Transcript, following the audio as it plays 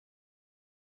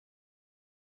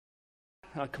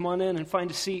Come on in and find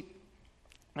a seat.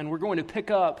 And we're going to pick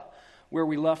up where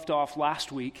we left off last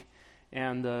week.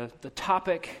 And the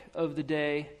topic of the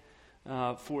day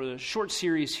for the short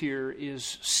series here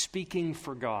is speaking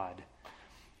for God.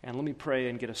 And let me pray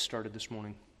and get us started this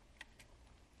morning.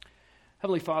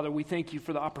 Heavenly Father, we thank you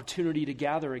for the opportunity to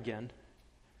gather again.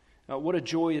 What a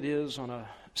joy it is on a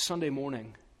Sunday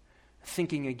morning,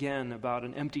 thinking again about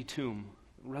an empty tomb,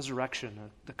 resurrection,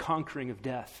 the conquering of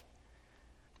death.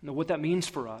 And what that means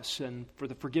for us and for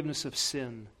the forgiveness of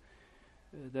sin,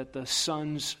 that the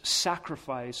Son's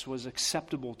sacrifice was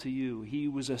acceptable to you. He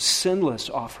was a sinless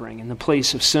offering in the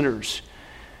place of sinners.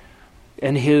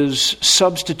 And his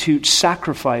substitute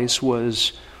sacrifice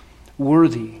was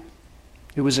worthy.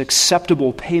 It was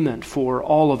acceptable payment for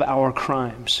all of our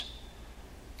crimes,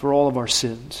 for all of our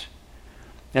sins.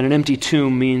 And an empty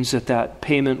tomb means that that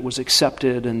payment was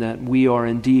accepted and that we are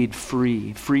indeed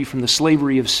free from the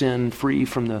slavery of sin, free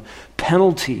from the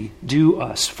penalty due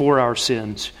us for our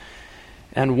sins.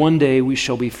 And one day we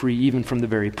shall be free even from the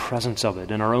very presence of it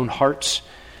in our own hearts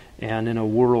and in a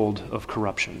world of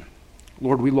corruption.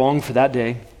 Lord, we long for that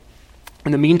day.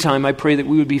 In the meantime, I pray that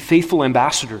we would be faithful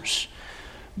ambassadors,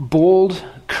 bold,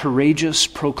 courageous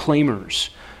proclaimers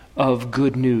of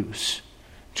good news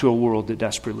to a world that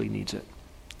desperately needs it.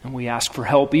 And we ask for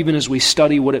help even as we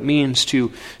study what it means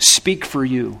to speak for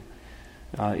you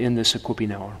in this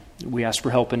equipping hour. We ask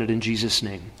for help in it in Jesus'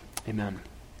 name. Amen.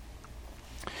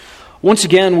 Once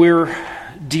again, we're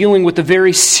dealing with the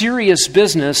very serious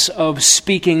business of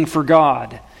speaking for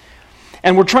God.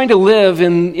 And we're trying to live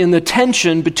in the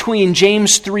tension between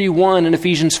James 3:1 and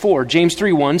Ephesians 4. James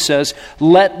 3:1 says,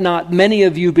 "Let not many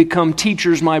of you become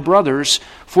teachers, my brothers,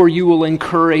 for you will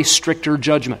incur a stricter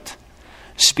judgment."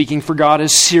 Speaking for God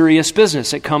is serious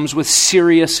business. It comes with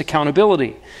serious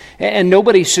accountability. And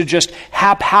nobody should just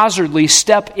haphazardly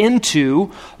step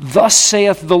into, "Thus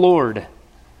saith the Lord."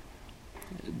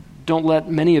 Don't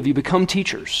let many of you become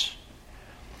teachers.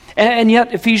 And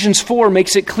yet Ephesians 4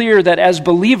 makes it clear that as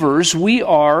believers, we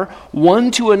are one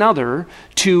to another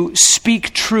to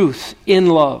speak truth in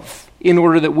love in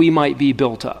order that we might be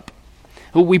built up.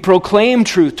 We proclaim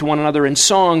truth to one another in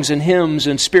songs and hymns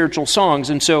and spiritual songs.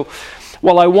 And so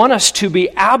while I want us to be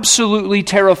absolutely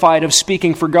terrified of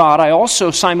speaking for God, I also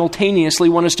simultaneously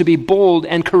want us to be bold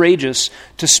and courageous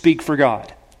to speak for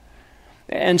God.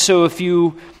 And so if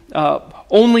you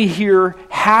only hear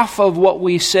half of what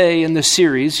we say in this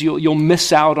series, you'll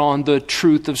miss out on the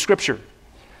truth of Scripture.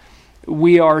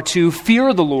 We are to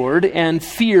fear the Lord and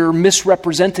fear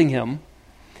misrepresenting Him,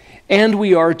 and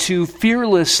we are to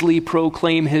fearlessly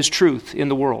proclaim His truth in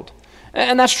the world.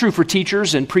 And that's true for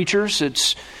teachers and preachers.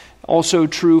 It's also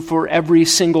true for every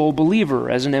single believer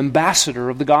as an ambassador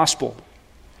of the gospel.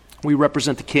 We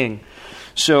represent the King.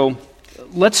 So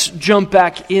let's jump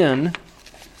back in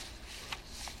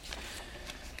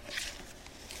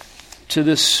to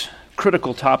this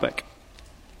critical topic.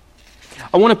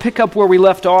 I want to pick up where we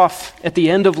left off at the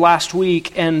end of last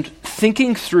week and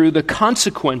thinking through the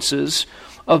consequences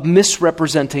of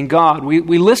misrepresenting God.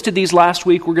 We listed these last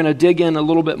week. We're going to dig in a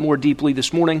little bit more deeply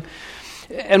this morning.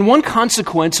 And one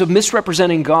consequence of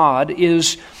misrepresenting God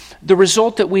is the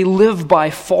result that we live by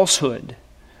falsehood.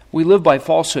 We live by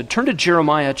falsehood. Turn to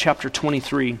Jeremiah chapter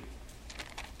 23.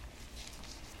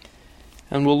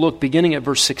 And we'll look beginning at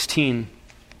verse 16.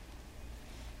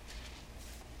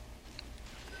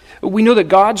 We know that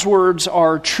God's words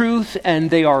are truth and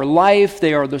they are life.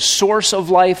 They are the source of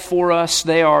life for us.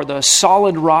 They are the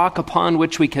solid rock upon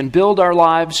which we can build our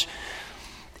lives.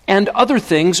 And other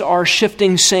things are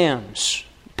shifting sands,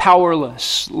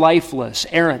 powerless, lifeless,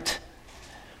 errant.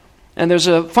 And there's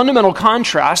a fundamental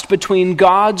contrast between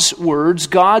God's words,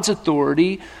 God's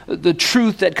authority, the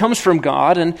truth that comes from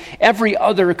God, and every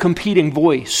other competing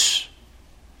voice.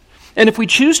 And if we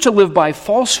choose to live by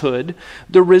falsehood,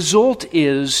 the result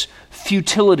is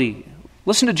futility.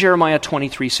 Listen to Jeremiah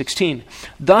 23:16.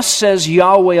 "Thus says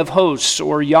Yahweh of hosts,"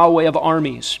 or Yahweh of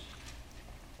armies,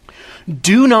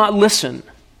 "do not listen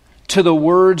to the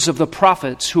words of the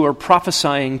prophets who are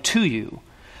prophesying to you.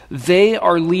 They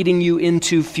are leading you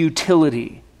into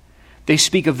futility. They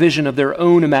speak a vision of their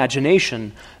own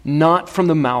imagination, not from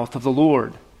the mouth of the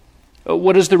Lord."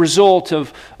 What is the result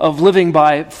of living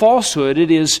by falsehood? It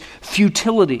is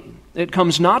futility. It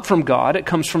comes not from God, it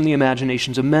comes from the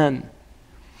imaginations of men.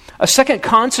 A second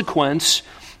consequence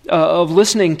of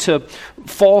listening to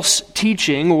false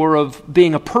teaching or of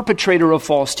being a perpetrator of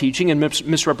false teaching and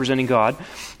misrepresenting God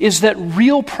is that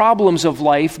real problems of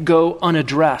life go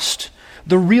unaddressed.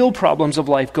 The real problems of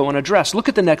life go unaddressed. Look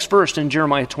at the next verse in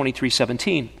Jeremiah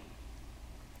 23:17.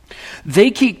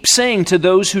 They keep saying to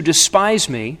those who despise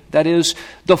me, that is,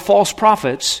 the false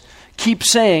prophets, keep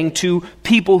saying to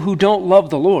people who don't love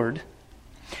the Lord,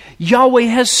 Yahweh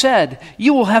has said,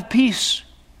 you will have peace.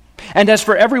 And as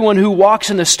for everyone who walks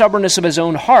in the stubbornness of his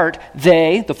own heart,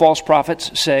 they, the false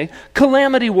prophets, say,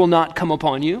 calamity will not come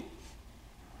upon you.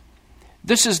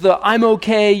 This is the I'm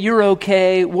okay, you're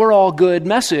okay, we're all good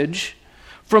message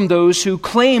from those who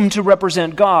claim to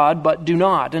represent God but do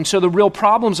not. And so the real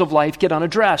problems of life get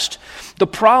unaddressed. The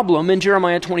problem in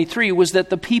Jeremiah 23 was that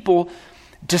the people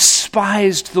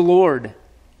despised the Lord.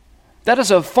 That is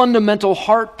a fundamental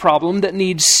heart problem that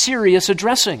needs serious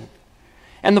addressing.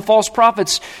 And the false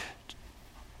prophets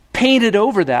painted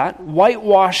over that,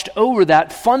 whitewashed over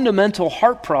that fundamental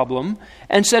heart problem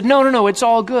and said, no, it's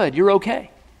all good, you're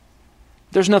okay.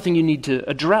 There's nothing you need to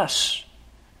address.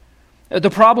 The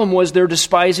problem was they're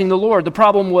despising the Lord. The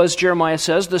problem was, Jeremiah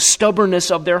says, the stubbornness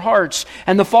of their hearts.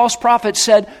 And the false prophet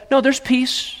said, no, there's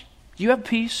peace. You have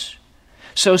peace.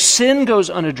 So sin goes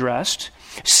unaddressed.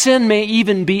 Sin may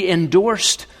even be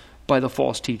endorsed by the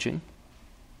false teaching.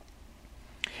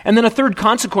 And then a third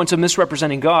consequence of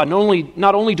misrepresenting God,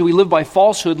 not only do we live by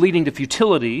falsehood leading to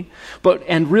futility,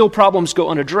 and real problems go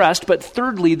unaddressed, but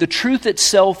thirdly, the truth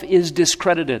itself is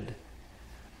discredited.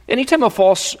 Anytime a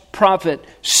false prophet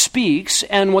speaks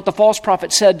and what the false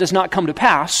prophet said does not come to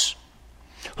pass,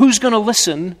 who's going to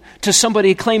listen to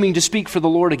somebody claiming to speak for the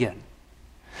Lord again?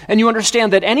 And you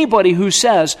understand that anybody who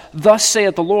says, thus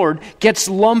saith the Lord, gets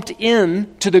lumped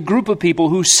in to the group of people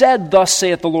who said, thus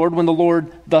saith the Lord, when the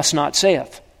Lord thus not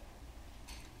saith.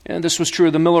 And this was true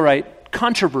of the Millerite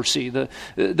controversy. The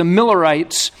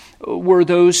Millerites were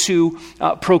those who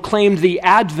proclaimed the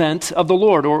advent of the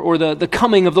Lord or the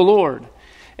coming of the Lord.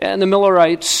 And the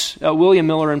Millerites, William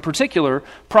Miller in particular,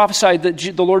 prophesied that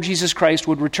the Lord Jesus Christ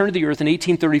would return to the earth in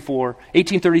 1833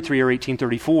 or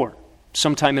 1834,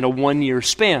 sometime in a one-year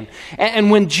span.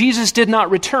 And when Jesus did not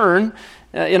return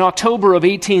in October of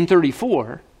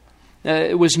 1834,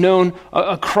 it was known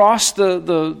across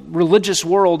the religious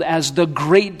world as the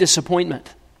Great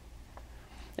Disappointment.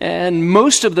 And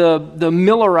most of the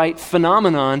Millerite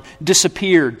phenomenon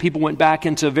disappeared. People went back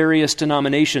into various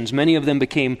denominations. Many of them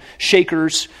became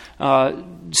Shakers.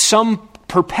 Some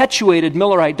perpetuated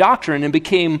Millerite doctrine and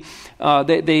became,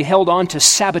 they held on to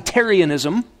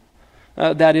Sabbatarianism.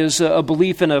 That is a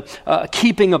belief in a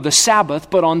keeping of the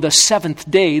Sabbath, but on the seventh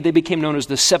day. They became known as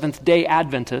the Seventh-day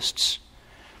Adventists.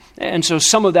 And so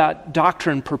some of that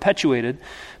doctrine perpetuated.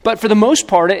 But for the most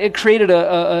part, it created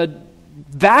a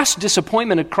vast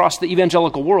disappointment across the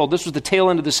evangelical world. This was the tail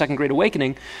end of the Second Great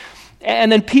Awakening.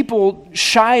 And then people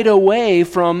shied away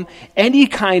from any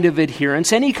kind of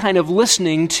adherence, any kind of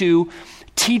listening to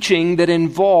teaching that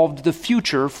involved the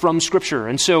future from Scripture.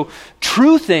 And so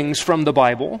true things from the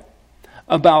Bible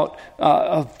about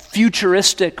a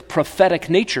futuristic prophetic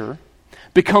nature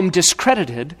become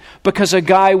discredited because a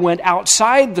guy went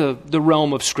outside the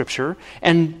realm of Scripture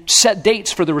and set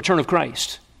dates for the return of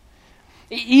Christ.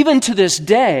 Even to this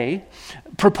day,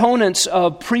 proponents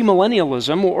of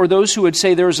premillennialism, or those who would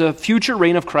say there's a future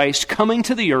reign of Christ coming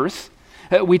to the earth,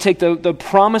 we take the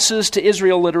promises to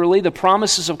Israel literally, the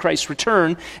promises of Christ's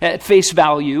return at face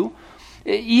value.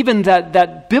 Even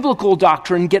that biblical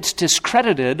doctrine gets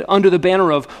discredited under the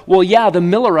banner of, well, yeah, the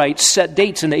Millerites set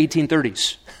dates in the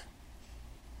 1830s.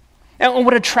 And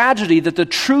what a tragedy that the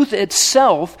truth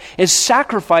itself is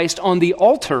sacrificed on the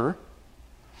altar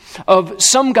of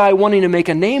some guy wanting to make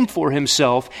a name for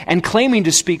himself and claiming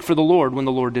to speak for the Lord when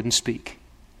the Lord didn't speak.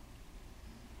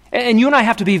 And you and I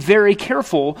have to be very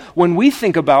careful when we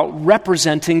think about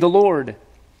representing the Lord.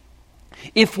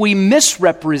 If we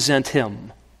misrepresent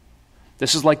Him,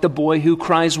 this is like the boy who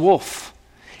cries wolf.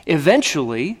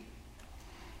 Eventually,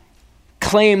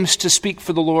 claims to speak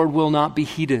for the Lord will not be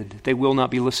heeded. They will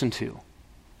not be listened to.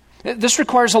 This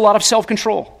requires a lot of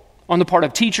self-control on the part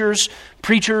of teachers,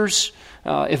 preachers,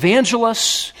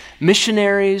 evangelists,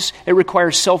 missionaries. It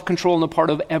requires self-control on the part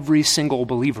of every single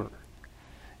believer.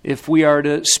 If we are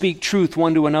to speak truth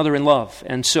one to another in love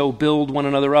and so build one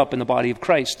another up in the body of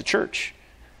Christ, the church,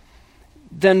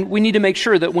 then we need to make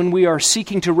sure that when we are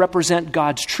seeking to represent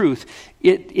God's truth,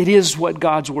 it is what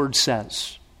God's Word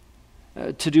says.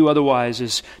 To do otherwise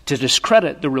is to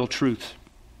discredit the real truth.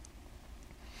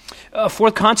 A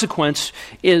fourth consequence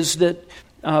is that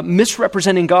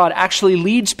misrepresenting God actually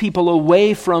leads people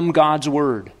away from God's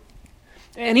Word.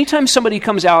 Anytime somebody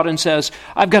comes out and says,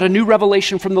 I've got a new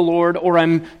revelation from the Lord, or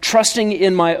I'm trusting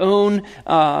in my own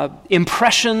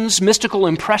impressions, mystical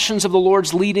impressions of the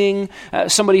Lord's leading,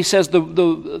 somebody says the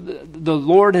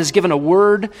Lord has given a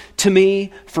word to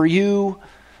me for you,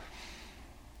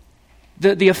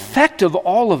 the effect of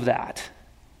all of that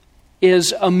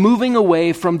is a moving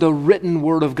away from the written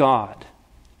Word of God.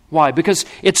 Why? Because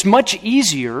it's much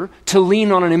easier to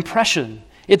lean on an impression.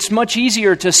 It's much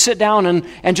easier to sit down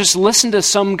and just listen to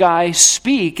some guy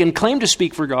speak and claim to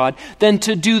speak for God than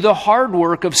to do the hard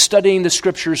work of studying the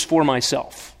Scriptures for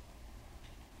myself.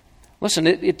 Listen,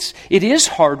 it is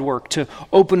hard work to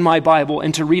open my Bible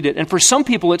and to read it. And for some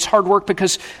people, it's hard work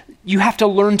because you have to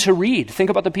learn to read. Think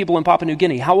about the people in Papua New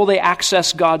Guinea. How will they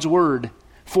access God's Word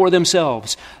for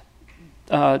themselves?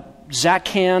 Zach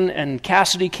Can and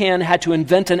Cassidy Can had to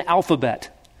invent an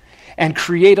alphabet and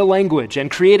create a language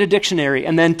and create a dictionary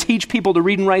and then teach people to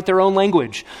read and write their own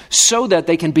language so that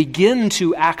they can begin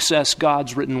to access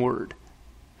God's written Word.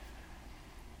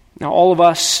 Now, all of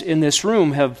us in this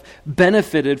room have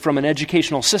benefited from an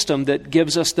educational system that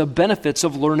gives us the benefits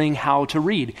of learning how to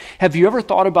read. Have you ever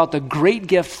thought about the great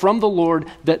gift from the Lord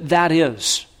that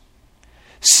is?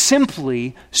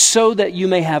 Simply so that you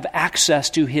may have access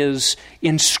to His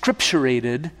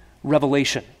inscripturated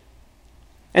revelation.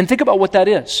 And think about what that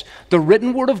is. The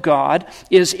written Word of God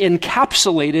is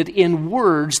encapsulated in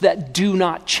words that do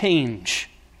not change.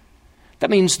 That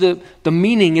means the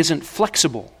meaning isn't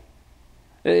flexible.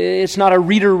 It's not a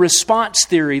reader response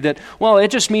theory that, well, it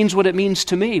just means what it means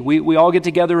to me. We all get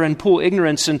together and pool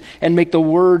ignorance and make the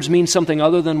words mean something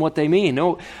other than what they mean.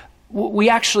 No, we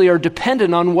actually are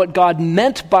dependent on what God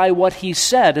meant by what He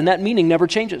said, and that meaning never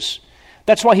changes.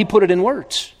 That's why He put it in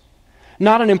words.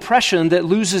 Not an impression that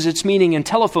loses its meaning in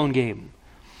telephone game.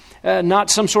 Not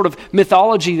some sort of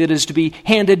mythology that is to be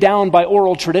handed down by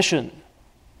oral tradition.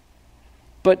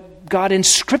 But God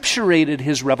inscripturated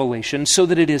His revelation so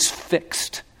that it is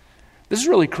fixed. This is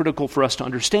really critical for us to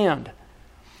understand.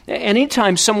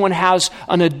 Anytime someone has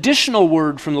an additional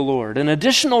word from the Lord, an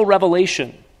additional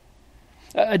revelation,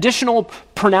 additional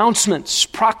pronouncements,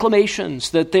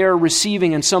 proclamations that they're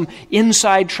receiving in some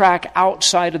inside track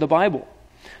outside of the Bible,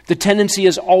 the tendency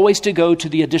is always to go to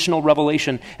the additional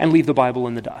revelation and leave the Bible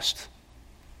in the dust.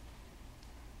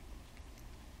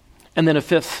 And then a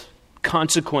fifth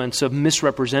consequence of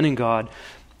misrepresenting God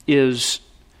is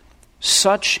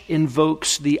such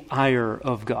invokes the ire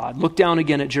of God. Look down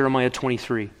again at Jeremiah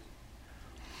 23.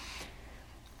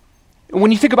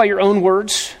 When you think about your own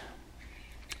words,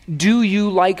 do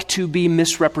you like to be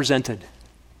misrepresented?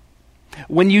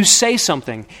 When you say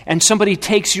something and somebody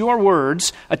takes your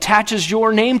words, attaches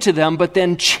your name to them, but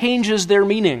then changes their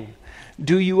meaning,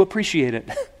 do you appreciate it?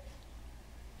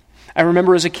 I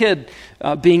remember as a kid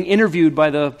being interviewed by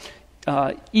the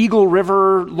Eagle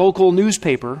River local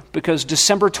newspaper because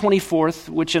December 24th,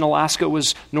 which in Alaska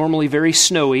was normally very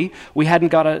snowy, we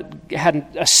hadn't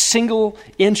a single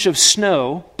inch of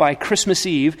snow by Christmas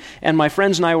Eve, and my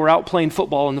friends and I were out playing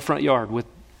football in the front yard with,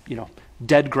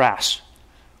 dead grass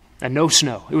and no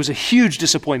snow. It was a huge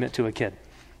disappointment to a kid.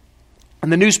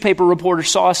 And the newspaper reporter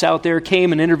saw us out there,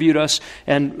 came and interviewed us,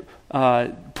 and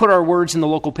put our words in the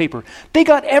local paper. They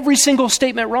got every single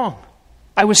statement wrong.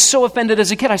 I was so offended as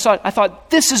a kid. I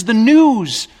thought, this is the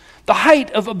news, the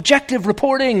height of objective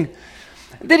reporting.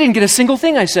 They didn't get a single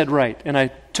thing I said right, and I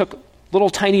took little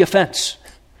tiny offense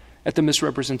at the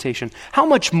misrepresentation. How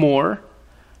much more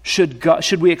should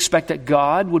we expect that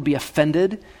God would be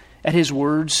offended at His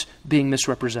words being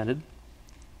misrepresented?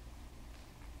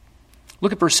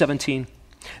 Look at verse 17.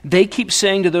 They keep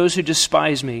saying to those who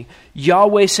despise me,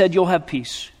 Yahweh said you'll have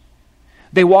peace.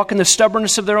 They walk in the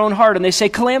stubbornness of their own heart, and they say,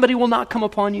 calamity will not come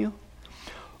upon you.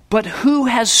 But who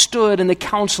has stood in the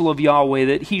counsel of Yahweh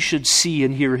that He should see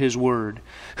and hear His word?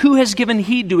 Who has given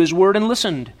heed to His word and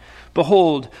listened?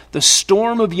 Behold, the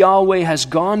storm of Yahweh has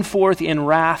gone forth in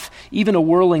wrath, even a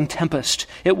whirling tempest.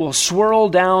 It will swirl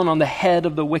down on the head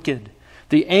of the wicked.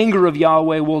 The anger of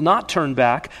Yahweh will not turn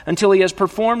back until He has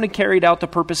performed and carried out the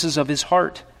purposes of His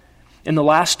heart. In the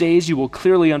last days you will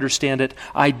clearly understand it.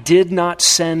 I did not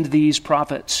send these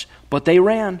prophets, but they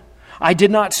ran. I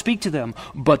did not speak to them,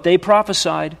 but they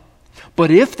prophesied. But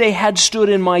if they had stood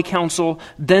in my counsel,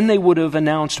 then they would have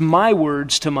announced my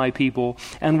words to my people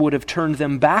and would have turned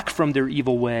them back from their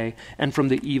evil way and from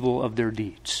the evil of their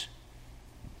deeds.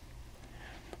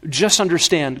 Just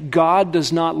understand, God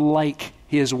does not like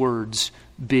His words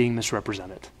being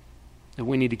misrepresented. And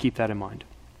we need to keep that in mind.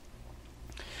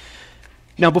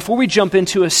 Now, before we jump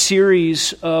into a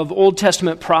series of Old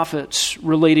Testament prophets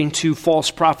relating to false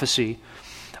prophecy,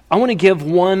 I want to give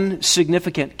one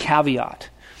significant caveat.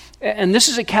 And this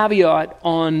is a caveat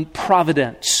on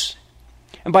providence.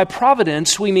 And by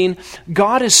providence, we mean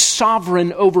God is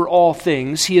sovereign over all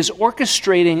things. He is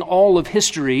orchestrating all of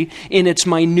history in its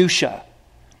minutia.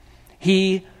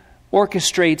 He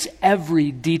orchestrates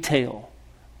every detail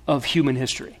of human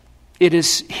history. It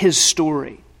is His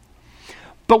story.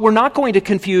 But we're not going to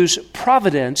confuse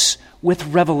providence with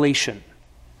revelation.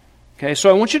 Okay, so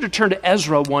I want you to turn to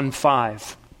Ezra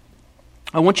 1:5.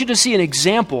 I want you to see an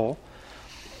example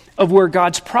of where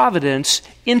God's providence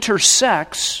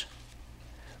intersects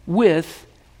with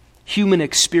human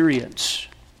experience.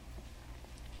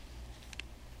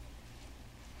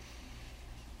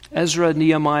 Ezra,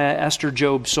 Nehemiah, Esther,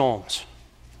 Job, Psalms.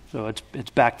 So it's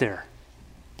back there.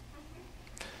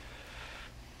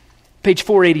 Page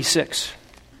 486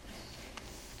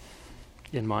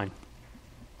 in mine.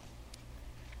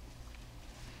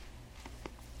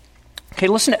 Okay,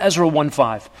 listen to Ezra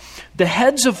 1:5. The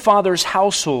heads of fathers'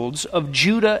 households of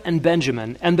Judah and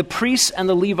Benjamin, and the priests and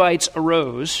the Levites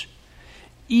arose,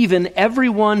 even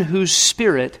everyone whose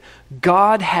spirit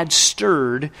God had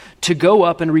stirred to go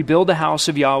up and rebuild the house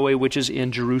of Yahweh which is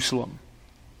in Jerusalem.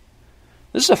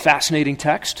 This is a fascinating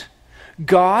text.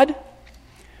 God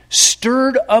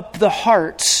stirred up the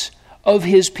hearts of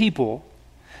his people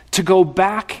to go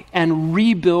back and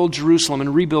rebuild Jerusalem,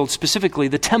 and rebuild specifically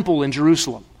the temple in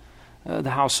Jerusalem, the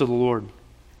house of the Lord.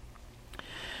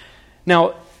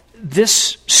 Now,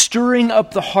 this stirring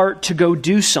up the heart to go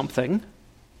do something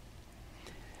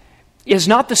is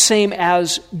not the same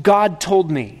as God told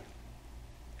me.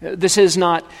 This is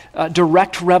not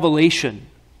direct revelation.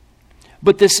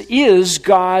 But this is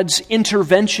God's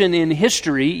intervention in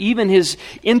history, even his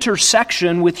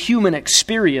intersection with human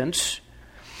experience.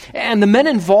 And the men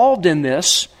involved in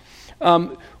this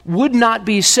would not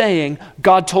be saying,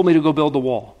 God told me to go build the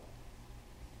wall.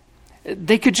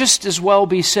 They could just as well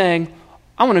be saying,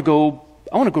 I want to go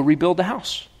rebuild the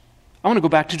house. I want to go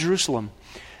back to Jerusalem.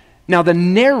 Now, the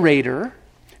narrator,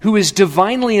 who is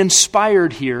divinely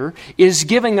inspired here, is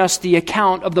giving us the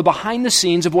account of the behind the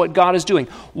scenes of what God is doing.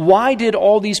 Why did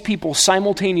all these people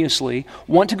simultaneously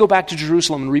want to go back to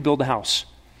Jerusalem and rebuild the house?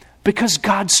 Because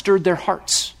God stirred their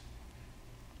hearts.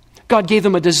 God gave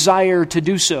them a desire to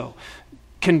do so.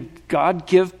 Can God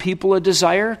give people a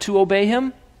desire to obey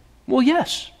him? Well,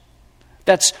 yes.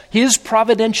 That's his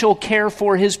providential care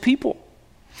for his people.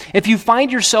 If you find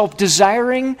yourself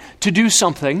desiring to do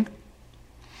something,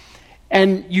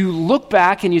 and you look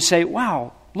back and you say,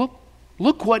 wow,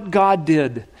 look what God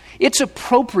did. It's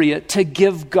appropriate to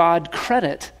give God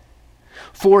credit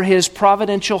for his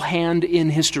providential hand in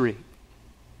history.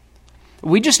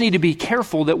 We just need to be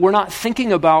careful that we're not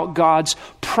thinking about God's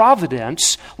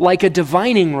providence like a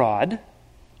divining rod.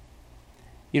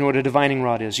 You know what a divining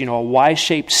rod is? You know, a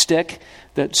Y-shaped stick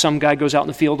that some guy goes out in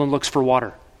the field and looks for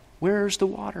water. Where's the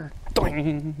water?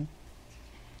 Doing.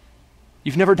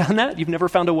 You've never done that? You've never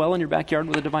found a well in your backyard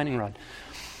with a divining rod?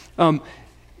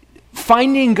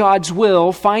 Finding God's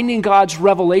will, finding God's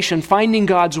revelation, finding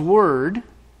God's word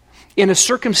in a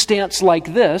circumstance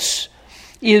like this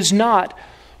is not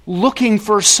looking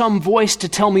for some voice to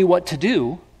tell me what to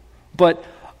do, but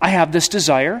I have this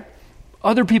desire.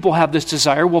 Other people have this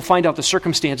desire. We'll find out the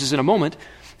circumstances in a moment.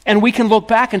 And we can look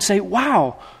back and say,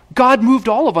 wow, God moved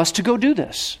all of us to go do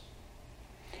this.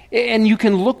 And you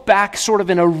can look back sort of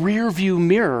in a rear view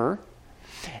mirror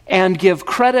and give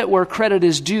credit where credit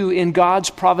is due in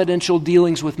God's providential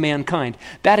dealings with mankind.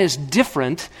 That is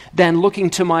different than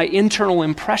looking to my internal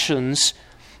impressions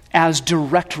as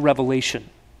direct revelation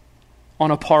on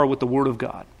a par with the Word of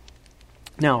God.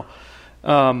 Now,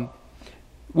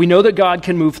 we know that God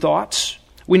can move thoughts.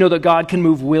 We know that God can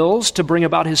move wills to bring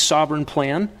about his sovereign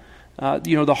plan.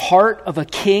 The heart of a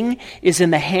king is in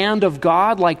the hand of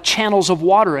God like channels of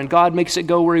water, and God makes it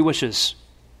go where he wishes.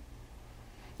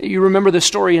 You remember the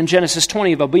story in Genesis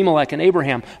 20 of Abimelech and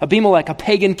Abraham. Abimelech, a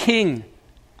pagan king,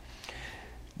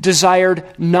 desired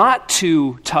not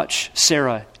to touch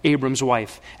Sarah, Abram's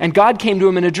wife. And God came to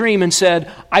him in a dream and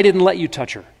said, I didn't let you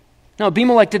touch her. Now,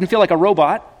 Abimelech didn't feel like a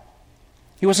robot.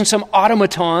 He wasn't some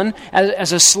automaton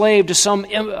as a slave to some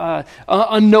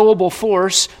unknowable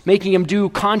force, making him do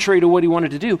contrary to what he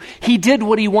wanted to do. He did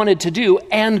what he wanted to do,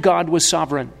 and God was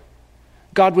sovereign.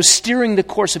 God was steering the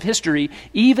course of history,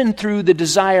 even through the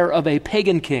desire of a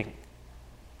pagan king.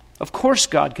 Of course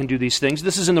God can do these things.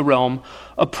 This is in the realm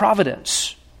of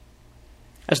providence.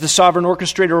 As the sovereign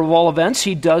orchestrator of all events,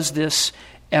 he does this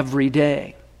every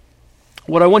day.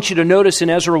 What I want you to notice in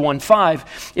Ezra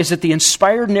 1:5 is that the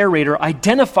inspired narrator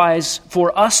identifies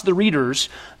for us, the readers,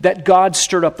 that God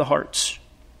stirred up the hearts.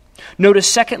 Notice,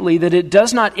 secondly, that it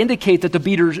does not indicate that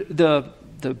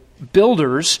the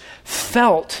builders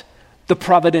felt the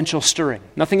providential stirring.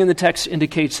 Nothing in the text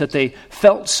indicates that they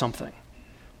felt something.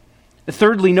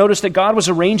 Thirdly, notice that God was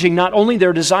arranging not only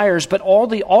their desires, but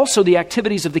also the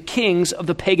activities of the kings of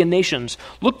the pagan nations.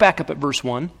 Look back up at verse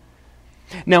 1.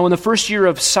 Now, in the first year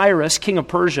of Cyrus, king of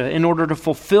Persia, in order to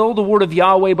fulfill the word of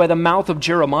Yahweh by the mouth of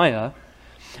Jeremiah,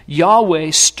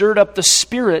 Yahweh stirred up the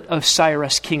spirit of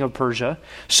Cyrus, king of Persia,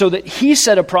 so that he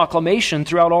set a proclamation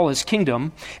throughout all his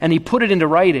kingdom, and he put it into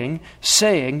writing,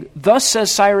 saying, Thus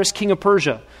says Cyrus, king of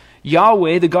Persia,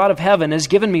 Yahweh, the God of heaven, has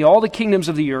given me all the kingdoms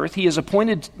of the earth. He has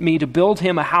appointed me to build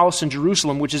him a house in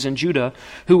Jerusalem, which is in Judah.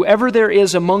 Whoever there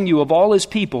is among you of all his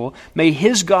people, may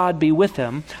his God be with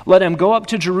him. Let him go up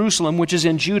to Jerusalem, which is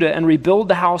in Judah, and rebuild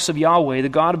the house of Yahweh, the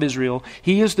God of Israel.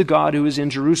 He is the God who is in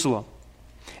Jerusalem.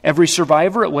 Every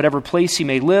survivor at whatever place he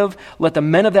may live, let the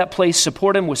men of that place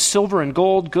support him with silver and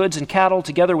gold, goods and cattle,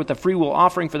 together with the freewill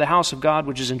offering for the house of God,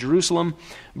 which is in Jerusalem.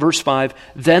 Verse 5,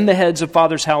 Then the heads of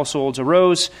fathers' households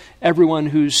arose, everyone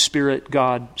whose spirit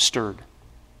God stirred.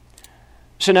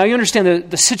 So now you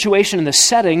understand the situation and the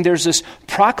setting. There's this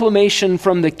proclamation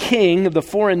from the king of the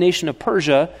foreign nation of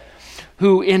Persia,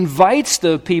 who invites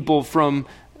the people from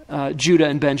Judah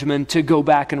and Benjamin to go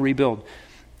back and rebuild.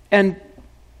 And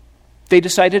they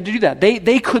decided to do that.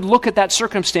 They could look at that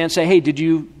circumstance and say, hey, did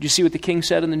you see what the king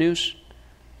said in the news?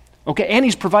 Okay, and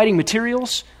he's providing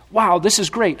materials. Wow, this is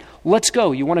great. Let's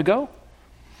go. You want to go?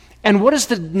 And what does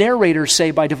the narrator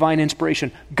say by divine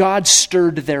inspiration? God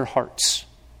stirred their hearts.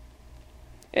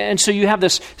 And so you have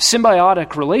this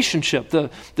symbiotic relationship,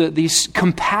 these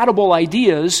compatible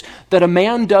ideas that a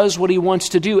man does what he wants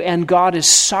to do, and God is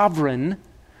sovereign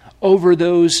over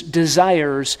those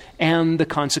desires and the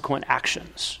consequent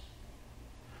actions.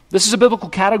 This is a biblical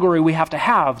category we have to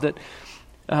have, that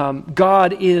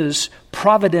God is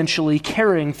providentially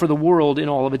caring for the world in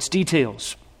all of its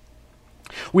details.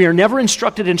 We are never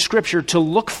instructed in Scripture to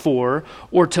look for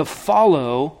or to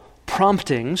follow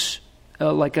promptings,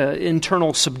 like an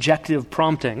internal subjective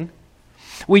prompting.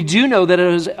 We do know that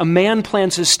as a man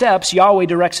plans his steps, Yahweh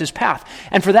directs his path.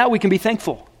 And for that we can be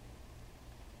thankful.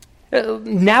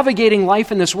 Navigating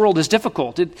life in this world is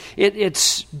difficult.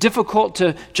 It's difficult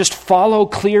to just follow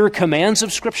clear commands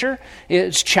of Scripture.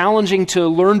 It's challenging to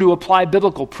learn to apply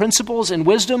biblical principles and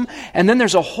wisdom. And then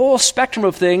there's a whole spectrum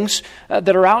of things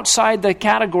that are outside the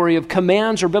category of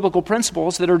commands or biblical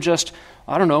principles that are just,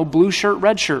 I don't know, blue shirt,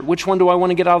 red shirt. Which one do I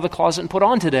want to get out of the closet and put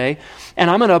on today? And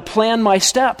I'm going to plan my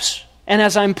steps. And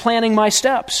as I'm planning my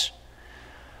steps,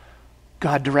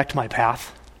 God, direct my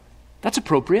path. That's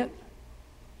appropriate.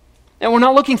 And we're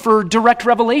not looking for direct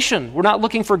revelation. We're not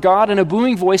looking for God in a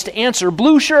booming voice to answer,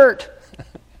 blue shirt.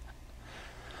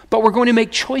 But we're going to make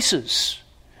choices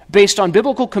based on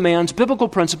biblical commands, biblical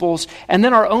principles, and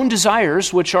then our own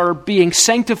desires, which are being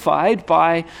sanctified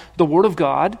by the Word of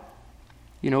God.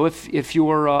 You know, if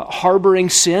you're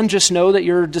harboring sin, just know that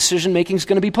your decision-making is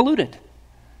going to be polluted.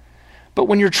 But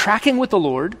when you're tracking with the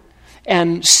Lord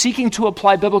and seeking to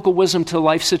apply biblical wisdom to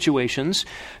life situations,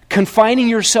 confining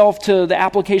yourself to the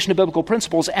application of biblical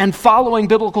principles and following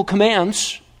biblical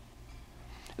commands,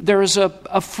 there is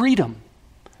a freedom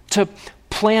to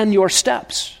plan your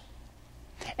steps.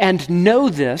 And know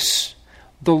this,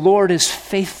 the Lord is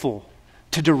faithful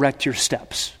to direct your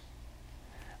steps.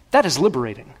 That is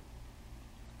liberating.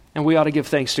 And we ought to give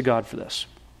thanks to God for this.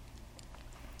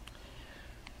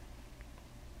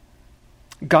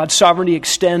 God's sovereignty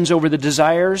extends over the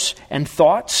desires and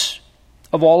thoughts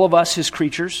of all of us, his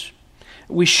creatures.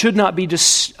 We should not be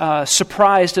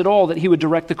surprised at all that he would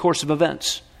direct the course of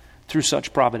events through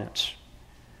such providence.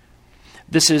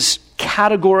 This is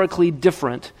categorically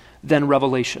different than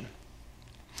revelation.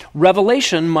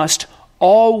 Revelation must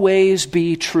always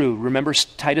be true. Remember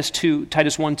Titus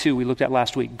 1:2 we looked at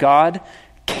last week. God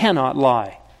cannot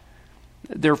lie.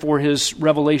 Therefore, his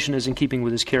revelation is in keeping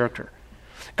with his character.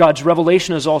 God's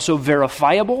revelation is also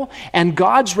verifiable, and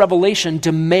God's revelation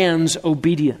demands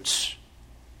obedience.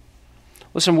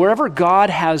 Listen, wherever God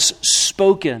has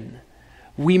spoken,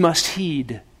 we must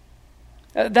heed.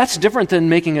 That's different than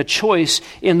making a choice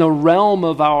in the realm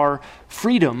of our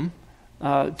freedom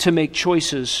to make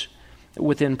choices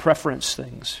within preference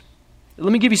things.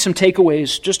 Let me give you some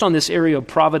takeaways just on this area of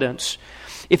providence.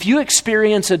 If you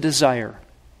experience a desire,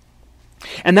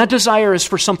 and that desire is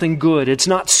for something good, it's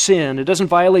not sin, it doesn't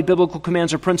violate biblical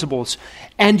commands or principles,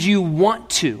 and you want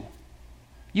to,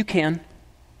 you can.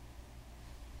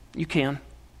 You can.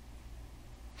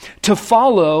 To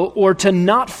follow or to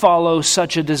not follow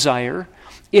such a desire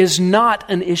is not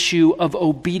an issue of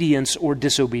obedience or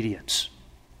disobedience.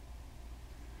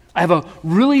 I have a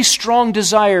really strong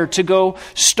desire to go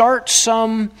start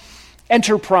some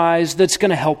enterprise that's going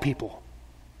to help people.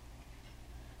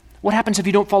 What happens if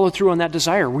you don't follow through on that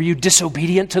desire? Were you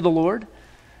disobedient to the Lord?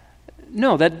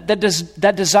 No,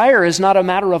 that desire is not a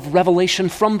matter of revelation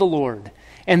from the Lord,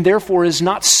 and therefore is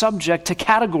not subject to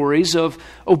categories of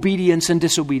obedience and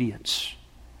disobedience.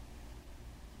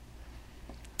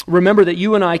 remember that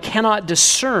you and I cannot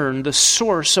discern the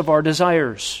source of our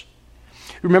desires.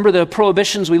 Remember the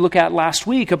prohibitions we looked at last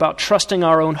week about trusting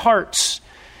our own hearts.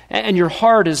 And your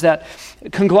heart is that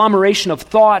conglomeration of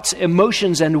thoughts,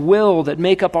 emotions, and will that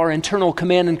make up our internal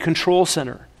command and control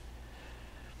center.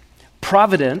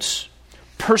 Providence,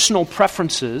 personal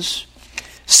preferences,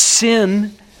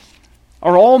 sin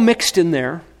are all mixed in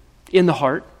there in the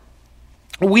heart.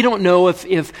 We don't know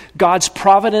if God's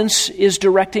providence is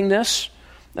directing this.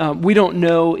 We don't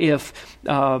know if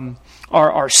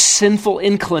our sinful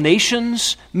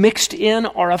inclinations mixed in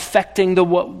are affecting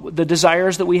the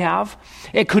desires that we have.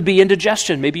 It could be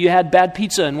indigestion. Maybe you had bad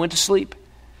pizza and went to sleep.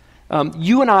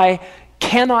 You and I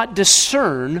cannot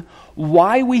discern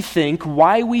why we think,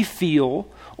 why we feel,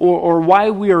 or why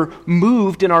we are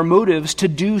moved in our motives to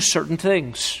do certain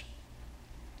things.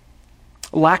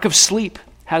 Lack of sleep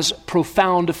has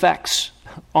profound effects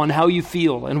on how you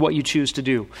feel and what you choose to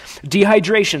do.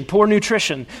 Dehydration, poor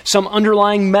nutrition, some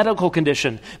underlying medical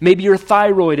condition. Maybe your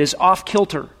thyroid is off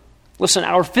kilter. Listen,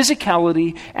 our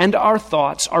physicality and our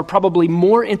thoughts are probably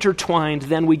more intertwined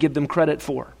than we give them credit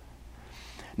for.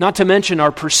 Not to mention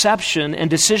our perception and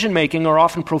decision-making are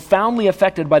often profoundly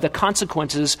affected by the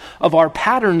consequences of our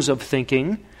patterns of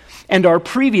thinking and our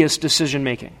previous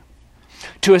decision-making.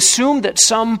 To assume that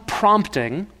some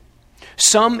prompting,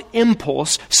 some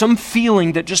impulse, some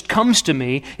feeling that just comes to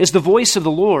me is the voice of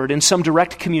the Lord in some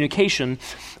direct communication,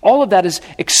 all of that is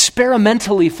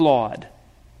experimentally flawed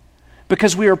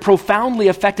because we are profoundly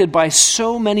affected by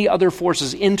so many other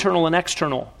forces, internal and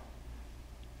external.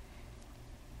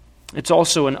 It's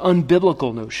also an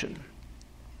unbiblical notion.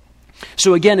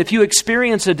 So again, if you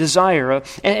experience a desire,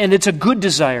 and it's a good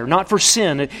desire, not for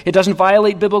sin, it doesn't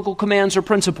violate biblical commands or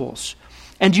principles,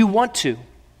 and you want to,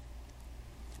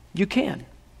 you can.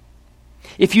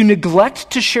 If you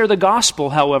neglect to share the gospel,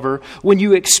 however, when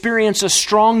you experience a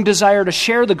strong desire to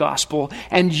share the gospel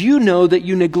and you know that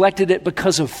you neglected it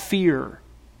because of fear,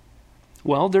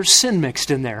 well, there's sin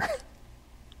mixed in there.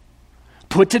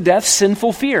 Put to death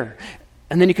sinful fear,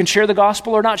 and then you can share the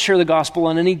gospel or not share the gospel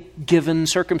in any given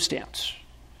circumstance.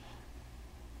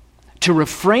 To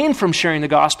refrain from sharing the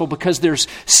gospel because there's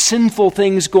sinful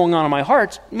things going on in my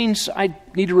heart means I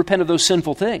need to repent of those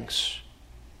sinful things.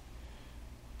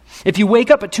 If you wake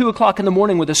up at 2 o'clock in the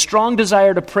morning with a strong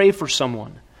desire to pray for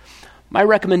someone, my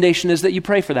recommendation is that you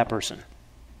pray for that person.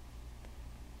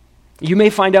 You may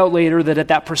find out later that at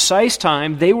that precise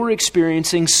time, they were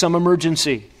experiencing some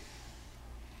emergency.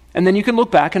 And then you can look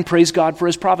back and praise God for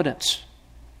His providence.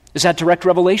 Is that direct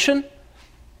revelation?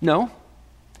 No.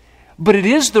 But it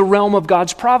is the realm of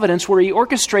God's providence where He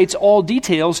orchestrates all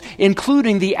details,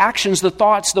 including the actions, the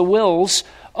thoughts, the wills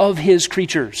of His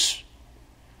creatures.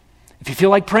 If you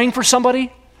feel like praying for somebody,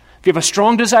 if you have a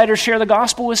strong desire to share the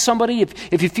gospel with somebody,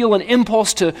 if you feel an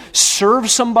impulse to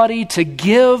serve somebody, to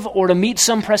give, or to meet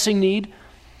some pressing need,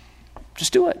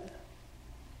 just do it.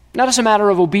 Not as a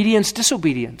matter of obedience,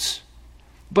 disobedience,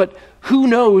 but who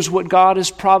knows what God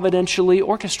is providentially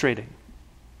orchestrating.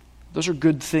 Those are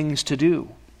good things to do.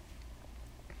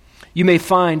 You may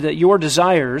find that your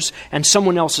desires and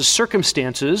someone else's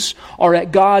circumstances are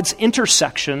at God's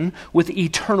intersection with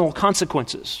eternal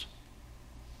consequences.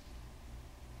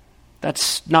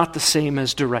 That's not the same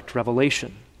as direct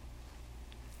revelation.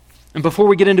 And before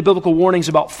we get into biblical warnings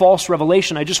about false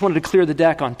revelation, I just wanted to clear the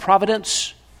deck on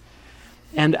providence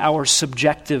and our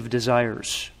subjective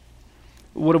desires.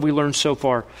 What have we learned so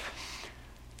far?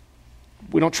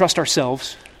 We don't trust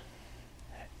ourselves,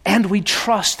 and we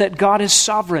trust that God is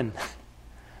sovereign.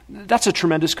 That's a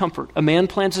tremendous comfort. A man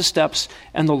plans his steps,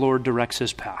 and the Lord directs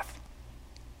his path.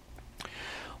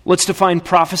 Let's define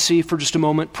prophecy for just a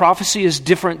moment. Prophecy is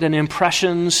different than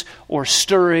impressions or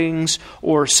stirrings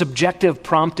or subjective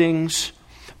promptings.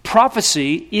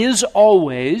 Prophecy is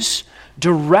always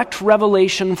direct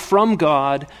revelation from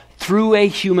God through a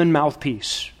human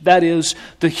mouthpiece. That is,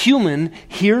 the human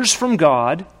hears from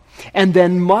God and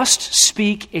then must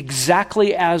speak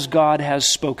exactly as God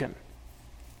has spoken.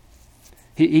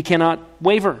 He cannot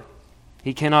waver.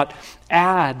 He cannot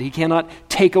add. He cannot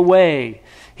take away.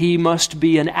 He must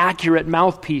be an accurate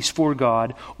mouthpiece for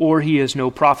God, or he is no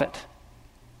prophet.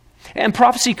 And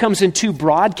prophecy comes in two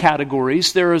broad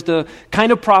categories. There is the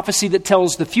kind of prophecy that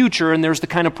tells the future, and there's the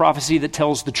kind of prophecy that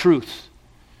tells the truth.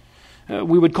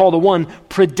 We would call the one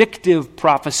predictive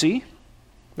prophecy.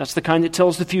 That's the kind that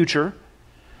tells the future.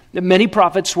 Many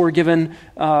prophets were given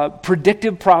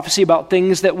predictive prophecy about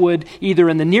things that would either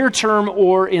in the near term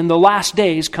or in the last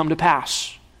days come to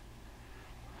pass.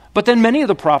 But then many of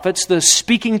the prophets, the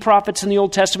speaking prophets in the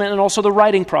Old Testament and also the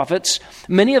writing prophets,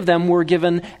 many of them were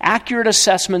given accurate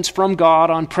assessments from God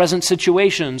on present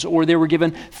situations, or they were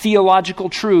given theological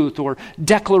truth or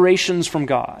declarations from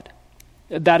God.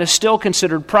 That is still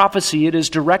considered prophecy. It is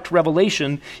direct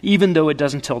revelation, even though it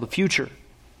doesn't tell the future.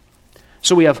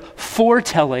 So we have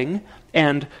foretelling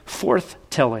and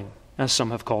forthtelling, as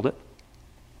some have called it.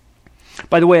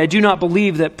 By the way, I do not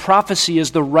believe that prophecy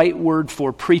is the right word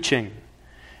for preaching.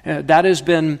 That has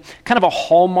been kind of a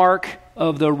hallmark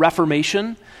of the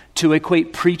Reformation, to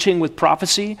equate preaching with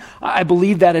prophecy. I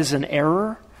believe that is an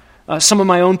error. Some of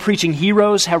my own preaching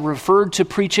heroes have referred to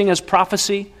preaching as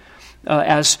prophecy,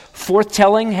 as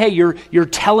forthtelling. Hey, you're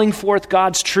telling forth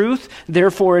God's truth,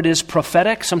 therefore it is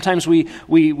prophetic. Sometimes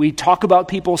we talk about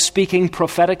people speaking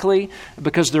prophetically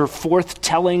because they're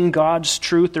forthtelling God's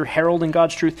truth, they're heralding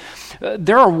God's truth.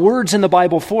 There are words in the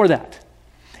Bible for that.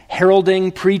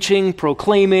 Heralding, preaching,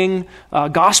 proclaiming,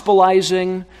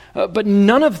 gospelizing, but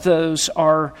none of those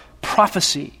are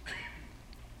prophecy.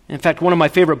 In fact, one of my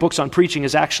favorite books on preaching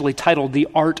is actually titled The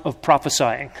Art of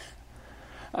Prophesying.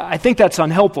 I think that's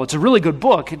unhelpful. It's a really good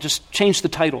book. It just changed the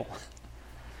title.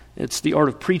 It's The Art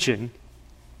of Preaching.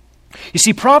 You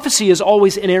see, prophecy is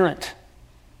always inerrant.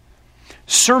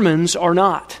 Sermons are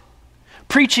not.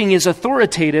 Preaching is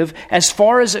authoritative as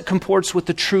far as it comports with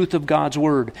the truth of God's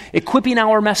Word. Equipping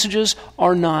hour messages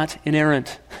are not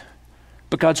inerrant,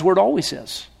 but God's Word always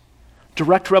is.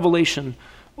 Direct revelation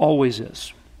always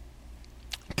is.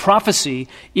 Prophecy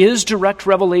is direct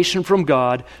revelation from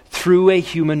God through a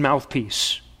human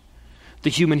mouthpiece. The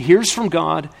human hears from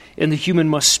God, and the human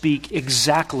must speak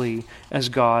exactly as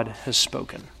God has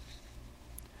spoken.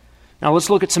 Now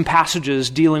let's look at some passages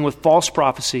dealing with false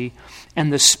prophecy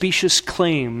and the specious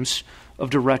claims of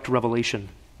direct revelation.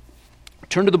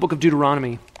 Turn to the book of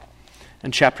Deuteronomy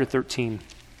and chapter 13.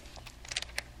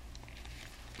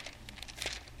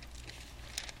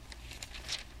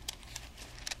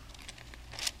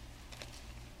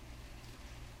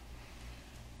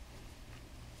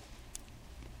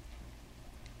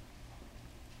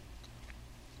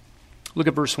 Look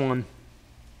at verse 1.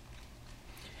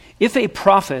 If a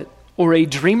prophet or a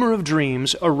dreamer of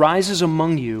dreams arises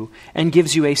among you and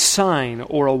gives you a sign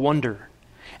or a wonder,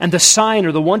 and the sign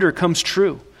or the wonder comes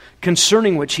true,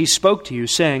 concerning which he spoke to you,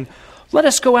 saying, let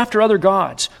us go after other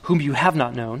gods, whom you have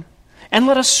not known, and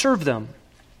let us serve them.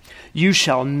 You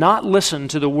shall not listen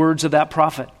to the words of that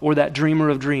prophet or that dreamer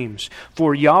of dreams,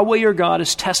 for Yahweh your God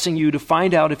is testing you to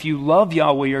find out if you love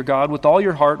Yahweh your God with all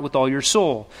your heart, with all your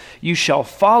soul. You shall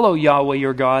follow Yahweh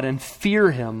your God and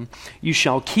fear him. You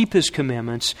shall keep his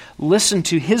commandments, listen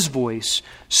to his voice,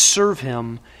 serve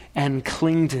him, and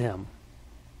cling to him.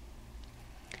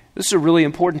 This is a really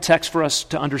important text for us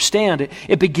to understand.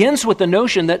 It begins with the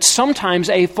notion that sometimes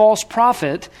a false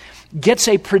prophet gets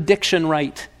a prediction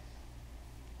right.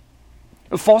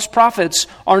 False prophets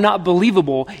are not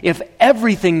believable if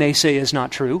everything they say is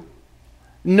not true.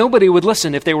 Nobody would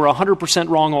listen if they were 100%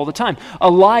 wrong all the time. A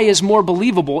lie is more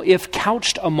believable if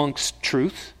couched amongst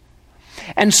truth.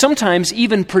 And sometimes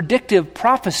even predictive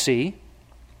prophecy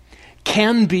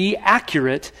can be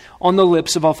accurate on the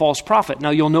lips of a false prophet.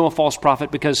 Now, you'll know a false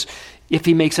prophet because if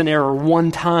he makes an error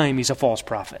one time, he's a false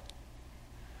prophet.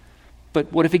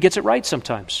 But what if he gets it right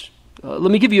sometimes?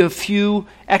 Let me give you a few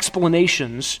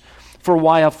explanations for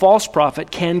why a false prophet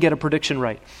can get a prediction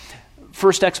right.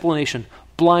 First explanation,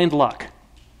 blind luck.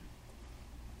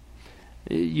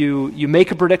 You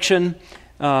make a prediction,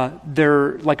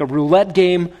 they're like a roulette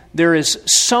game. There is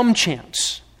some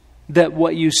chance that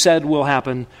what you said will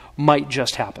happen might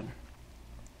just happen.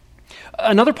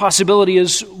 Another possibility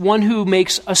is one who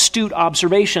makes astute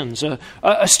observations,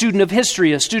 a student of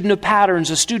history, a student of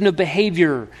patterns, a student of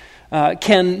behavior,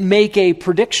 can make a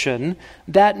prediction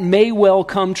that may well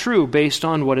come true based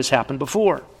on what has happened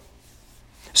before.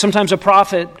 Sometimes a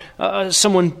prophet,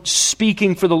 someone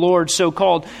speaking for the Lord,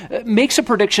 so-called, makes a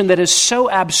prediction that is so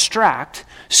abstract,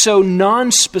 so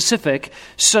non-specific,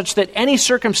 such that any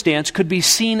circumstance could be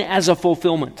seen as a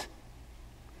fulfillment.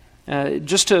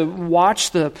 Just to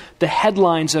watch the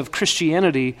headlines of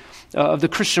Christianity, of the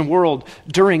Christian world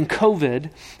during COVID,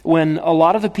 when a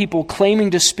lot of the people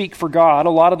claiming to speak for God, a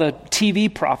lot of the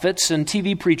TV prophets and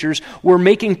TV preachers were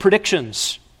making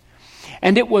predictions.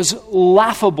 And it was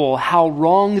laughable how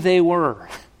wrong they were.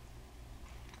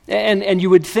 And you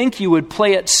would think you would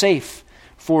play it safe.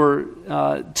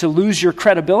 To lose your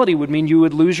credibility would mean you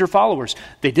would lose your followers.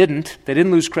 They didn't. They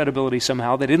didn't lose credibility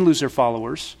somehow. They didn't lose their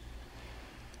followers.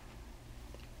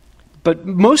 But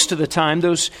most of the time,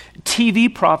 those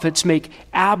TV prophets make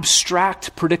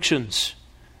abstract predictions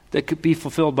that could be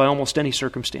fulfilled by almost any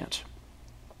circumstance.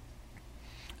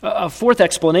 A fourth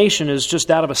explanation is just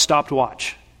that of a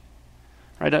stopwatch.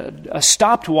 Right? A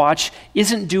stopwatch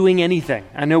isn't doing anything.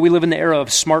 I know we live in the era of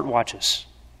smartwatches.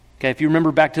 Okay, if you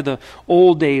remember back to the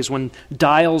old days when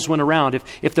dials went around,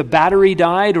 if the battery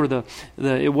died or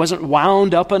it wasn't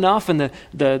wound up enough and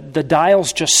the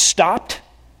dials just stopped,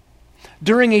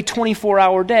 during a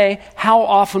 24-hour day, how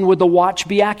often would the watch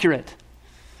be accurate?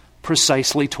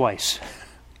 Precisely twice.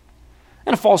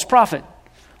 And a false prophet,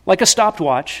 like a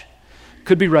stopwatch,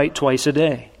 could be right twice a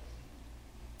day.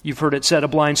 You've heard it said, a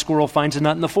blind squirrel finds a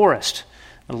nut in the forest.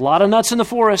 A lot of nuts in the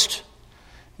forest,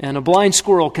 and a blind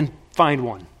squirrel can find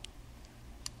one.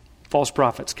 False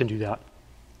prophets can do that.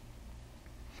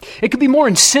 It could be more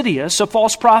insidious. A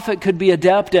false prophet could be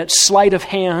adept at sleight of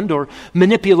hand or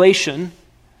manipulation,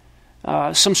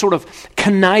 some sort of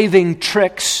conniving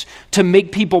tricks to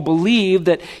make people believe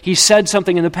that he said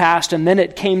something in the past and then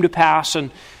it came to pass.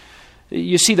 And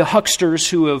you see the hucksters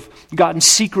who have gotten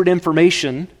secret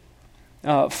information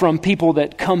from people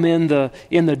that come in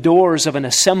the doors of an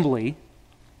assembly,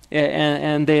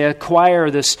 and they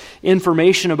acquire this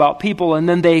information about people, and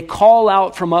then they call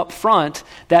out from up front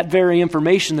that very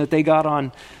information that they got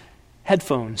on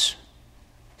headphones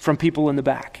from people in the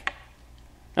back.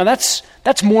 Now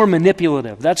that's more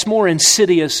manipulative. That's more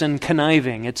insidious and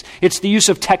conniving. It's the use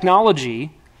of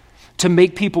technology to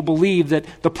make people believe that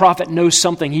the prophet knows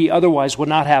something he otherwise would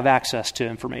not have access to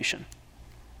information.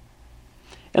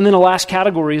 And then the last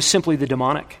category is simply the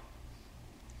demonic.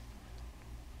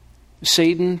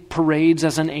 Satan parades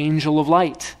as an angel of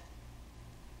light.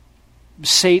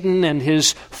 Satan and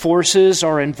his forces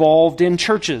are involved in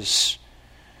churches.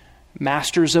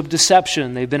 Masters of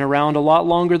deception. They've been around a lot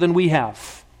longer than we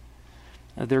have.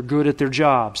 They're good at their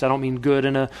jobs. I don't mean good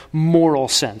in a moral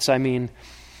sense. I mean,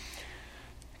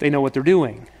 they know what they're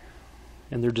doing,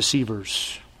 and they're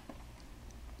deceivers.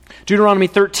 Deuteronomy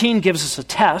 13 gives us a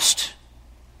test.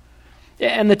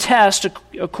 And the test,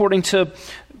 according to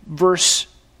verse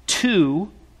 2,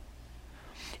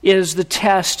 is the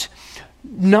test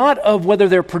not of whether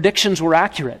their predictions were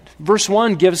accurate. Verse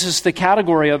 1 gives us the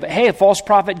category of, hey, a false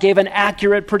prophet gave an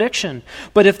accurate prediction.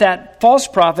 But if that false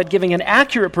prophet giving an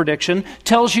accurate prediction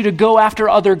tells you to go after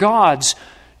other gods,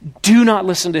 do not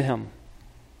listen to him.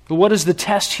 But what is the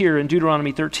test here in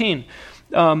Deuteronomy 13?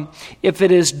 If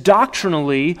it is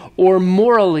doctrinally or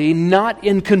morally not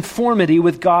in conformity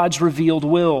with God's revealed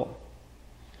will.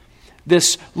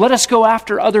 This, let us go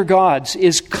after other gods,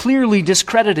 is clearly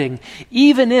discrediting,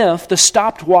 even if the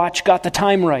stopwatch got the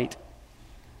time right.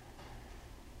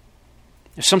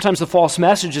 Sometimes the false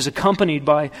message is accompanied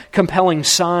by compelling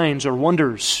signs or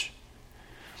wonders.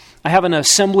 I have an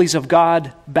Assemblies of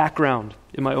God background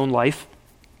in my own life,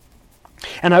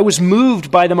 and I was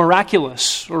moved by the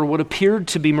miraculous, or what appeared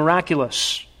to be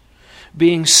miraculous.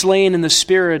 Being slain in the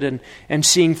Spirit and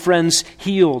seeing friends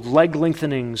healed, leg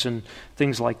lengthenings and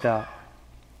things like that.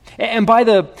 And by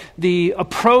the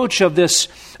approach of this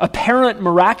apparent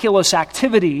miraculous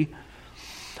activity,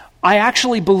 I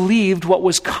actually believed what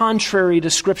was contrary to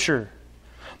Scripture.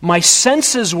 My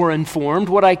senses were informed,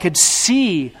 what I could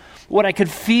see, what I could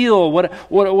feel,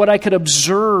 what I could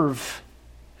observe.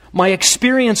 My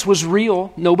experience was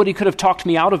real. Nobody could have talked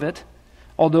me out of it,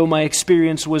 although my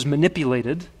experience was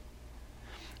manipulated.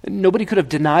 Nobody could have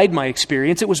denied my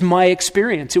experience. It was my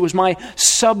experience. It was my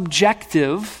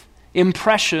subjective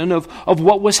impression of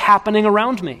what was happening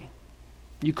around me.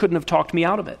 You couldn't have talked me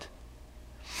out of it.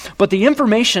 But the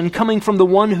information coming from the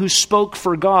one who spoke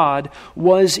for God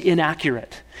was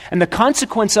inaccurate. And the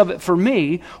consequence of it for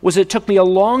me was it took me a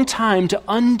long time to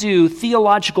undo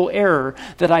theological error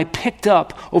that I picked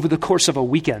up over the course of a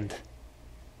weekend.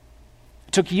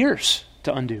 It took years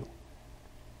to undo.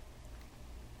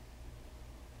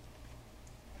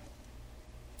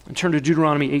 And turn to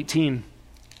Deuteronomy 18.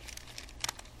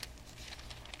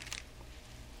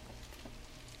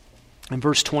 And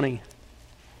verse 20.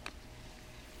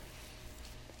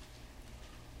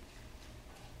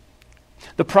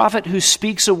 The prophet who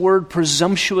speaks a word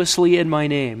presumptuously in my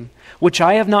name, which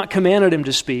I have not commanded him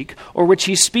to speak, or which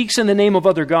he speaks in the name of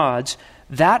other gods,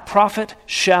 that prophet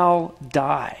shall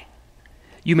die.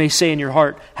 You may say in your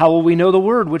heart, how will we know the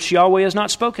word which Yahweh has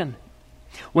not spoken?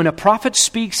 When a prophet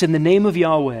speaks in the name of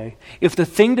Yahweh, if the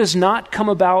thing does not come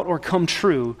about or come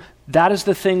true, that is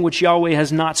the thing which Yahweh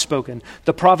has not spoken.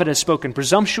 The prophet has spoken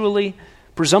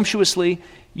presumptuously,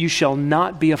 you shall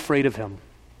not be afraid of him.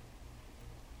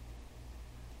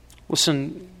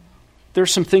 Listen,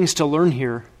 there's some things to learn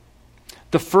here.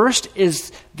 The first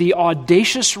is the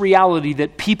audacious reality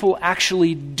that people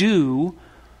actually do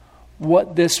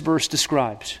what this verse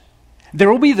describes. There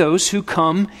will be those who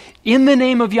come in the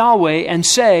name of Yahweh and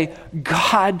say,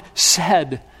 God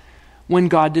said, when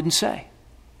God didn't say.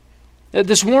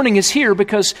 This warning is here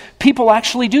because people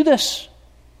actually do this.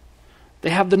 They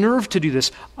have the nerve to do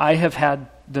this. I have had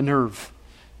the nerve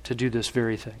to do this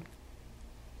very thing.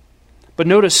 But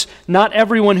notice, not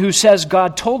everyone who says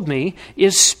God told me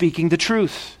is speaking the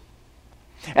truth.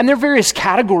 And there are various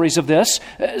categories of this.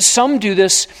 Some do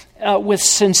this with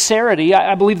sincerity.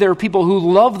 I believe there are people who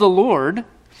love the Lord,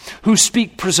 who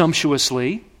speak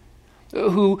presumptuously,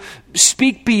 who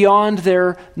speak beyond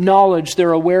their knowledge,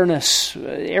 their awareness,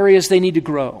 areas they need to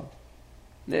grow.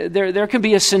 There can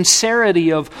be a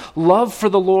sincerity of love for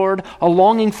the Lord, a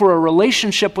longing for a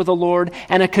relationship with the Lord,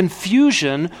 and a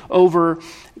confusion over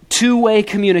two-way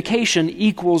communication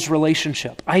equals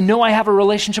relationship. I know I have a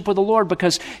relationship with the Lord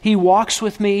because He walks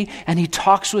with me and He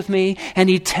talks with me and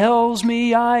He tells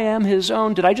me I am His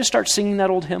own. Did I just start singing that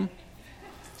old hymn?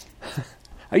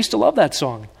 I used to love that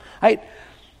song.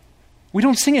 We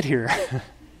don't sing it here.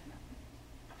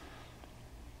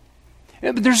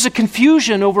 But there's a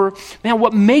confusion over,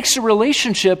 what makes a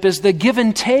relationship is the give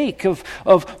and take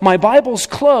of my Bible's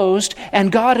closed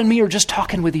and God and me are just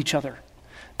talking with each other.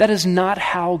 That is not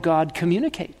how God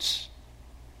communicates.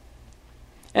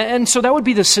 And so that would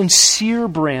be the sincere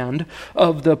brand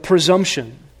of the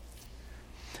presumption.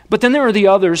 But then there are the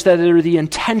others that are the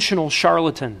intentional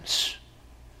charlatans.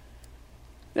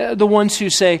 The ones who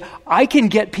say, I can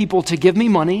get people to give me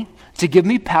money, to give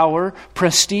me power,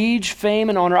 prestige, fame,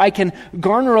 and honor. I can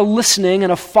garner a listening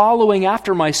and a following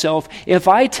after myself if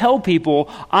I tell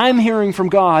people I'm hearing from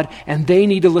God and they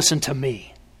need to listen to me.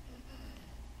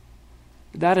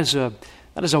 That is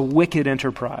a wicked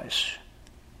enterprise.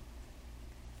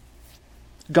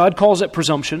 God calls it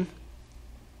presumption.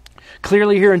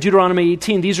 Clearly here in Deuteronomy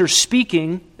 18, these are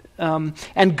speaking,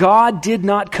 and God did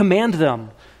not command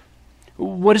them.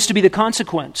 What is to be the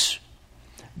consequence?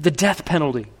 The death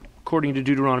penalty, according to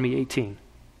Deuteronomy 18.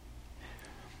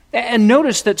 And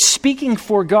notice that speaking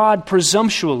for God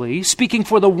presumptuously, speaking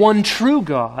for the one true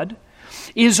God,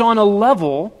 is on a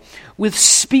level with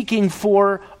speaking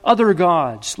for other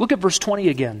gods. Look at verse 20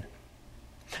 again.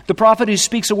 The prophet who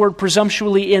speaks a word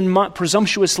presumptuously in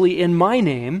my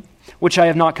name, which I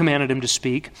have not commanded him to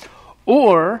speak,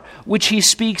 or which he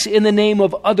speaks in the name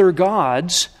of other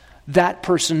gods, that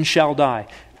person shall die.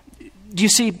 Do you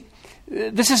see,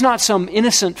 this is not some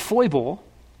innocent foible,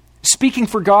 speaking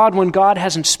for God when God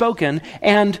hasn't spoken,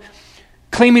 and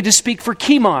claiming to speak for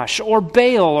Chemosh or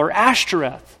Baal or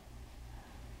Ashtoreth.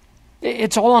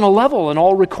 It's all on a level and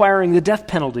all requiring the death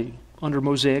penalty under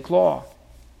Mosaic law.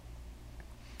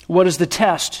 What is the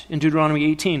test in Deuteronomy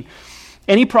 18?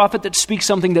 Any prophet that speaks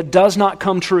something that does not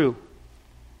come true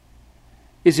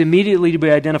is immediately to be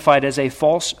identified as a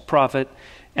false prophet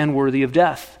and worthy of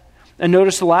death. And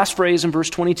notice the last phrase in verse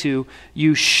 22,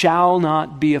 you shall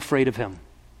not be afraid of him.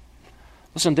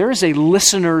 Listen, there is a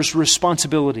listener's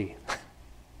responsibility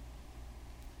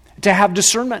to have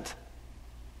discernment,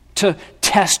 to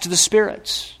test the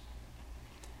spirits,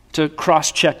 to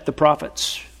cross-check the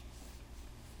prophets.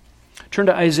 Turn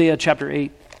to Isaiah chapter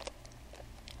 8.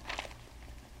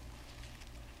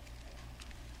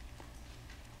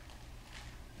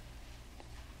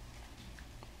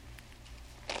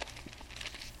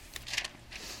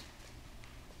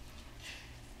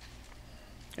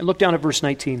 And look down at verse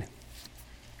 19.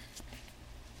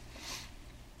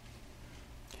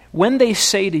 When they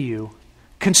say to you,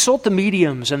 consult the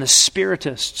mediums and the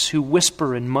spiritists who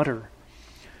whisper and mutter,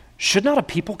 should not a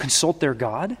people consult their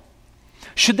God?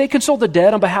 Should they consult the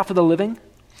dead on behalf of the living?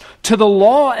 To the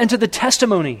law and to the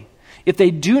testimony, if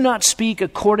they do not speak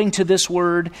according to this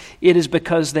word, it is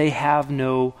because they have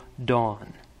no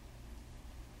dawn.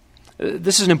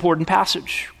 This is an important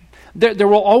passage. There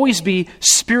will always be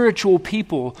spiritual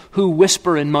people who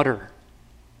whisper and mutter.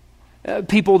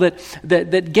 People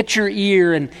that get your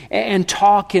ear and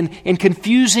talk in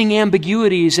confusing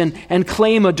ambiguities and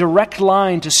claim a direct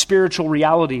line to spiritual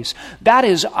realities. That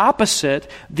is opposite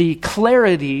the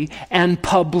clarity and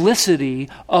publicity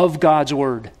of God's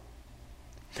Word.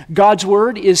 God's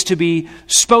Word is to be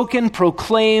spoken,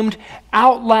 proclaimed,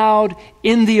 out loud,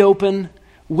 in the open,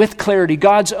 with clarity.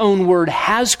 God's own Word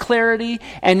has clarity,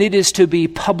 and it is to be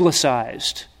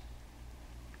publicized.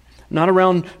 Not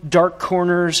around dark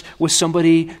corners with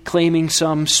somebody claiming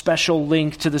some special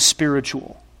link to the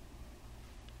spiritual.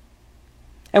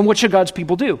 And what should God's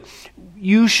people do?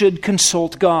 You should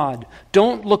consult God.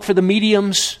 Don't look for the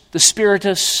mediums, the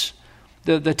spiritists,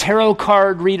 the tarot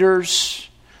card readers,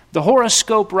 the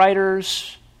horoscope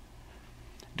writers.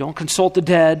 Don't consult the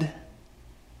dead.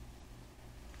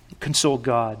 Consult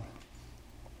God.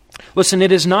 Listen,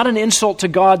 it is not an insult to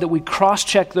God that we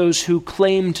cross-check those who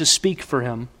claim to speak for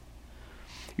Him.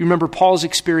 You remember Paul's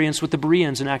experience with the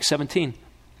Bereans in Acts 17.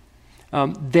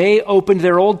 They opened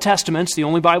their Old Testaments, the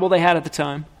only Bible they had at the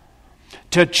time,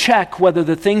 to check whether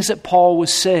the things that Paul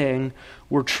was saying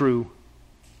were true.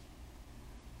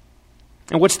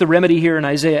 And what's the remedy here in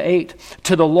Isaiah 8?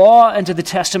 To the law and to the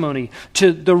testimony,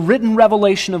 to the written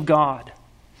revelation of God.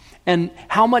 And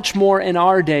how much more in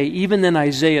our day, even than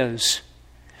Isaiah's,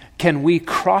 can we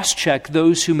cross-check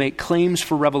those who make claims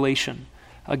for revelation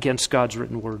against God's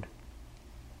written word?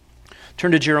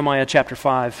 Turn to Jeremiah chapter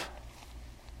 5.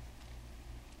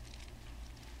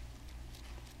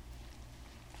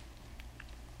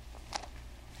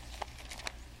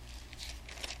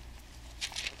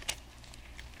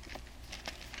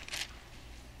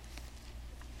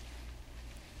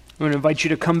 I'm going to invite you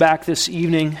to come back this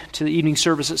evening to the evening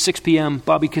service at 6 p.m.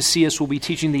 Bobby Casillas will be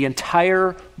teaching the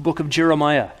entire book of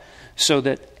Jeremiah so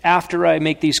that after I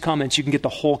make these comments, you can get the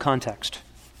whole context.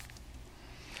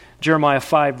 Jeremiah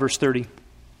 5, verse 30.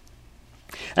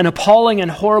 An appalling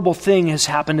and horrible thing has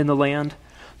happened in the land.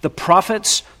 The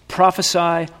prophets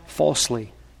prophesy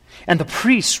falsely, and the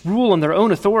priests rule on their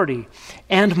own authority,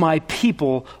 and my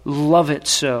people love it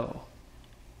so.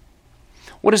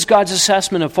 What is God's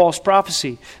assessment of false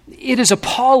prophecy? It is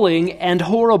appalling and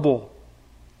horrible.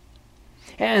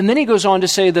 And then he goes on to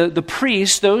say the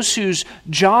priests, those whose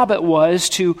job it was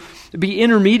to be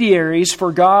intermediaries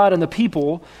for God and the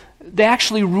people, they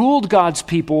actually ruled God's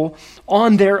people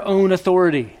on their own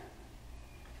authority.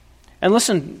 And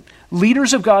listen,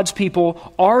 leaders of God's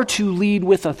people are to lead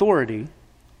with authority,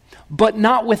 but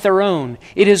not with their own.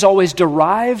 It is always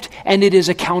derived and it is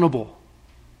accountable.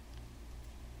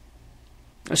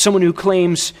 Someone who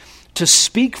claims to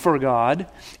speak for God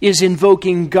is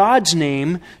invoking God's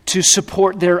name to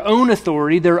support their own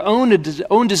authority, their own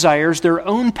desires, their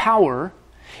own power,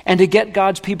 and to get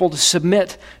God's people to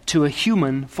submit to a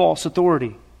human false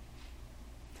authority.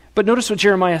 But notice what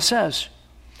Jeremiah says.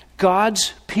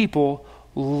 God's people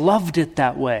loved it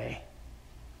that way.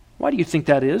 Why do you think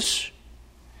that is?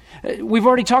 We've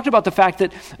already talked about the fact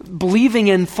that believing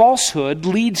in falsehood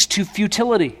leads to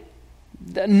futility.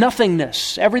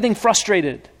 Nothingness, everything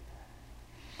frustrated.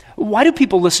 Why do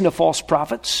people listen to false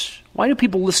prophets? Why do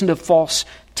people listen to false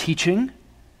teaching?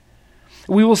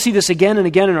 We will see this again and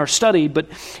again in our study, but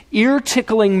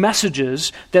ear-tickling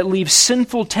messages that leave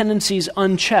sinful tendencies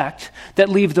unchecked, that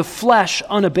leave the flesh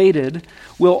unabated,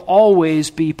 will always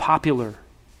be popular.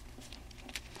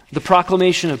 The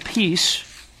proclamation of peace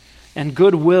and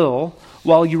goodwill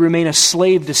while you remain a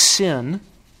slave to sin,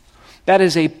 that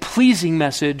is a pleasing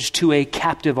message to a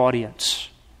captive audience.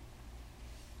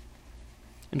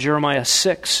 In Jeremiah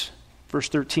 6, verse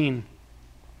 13.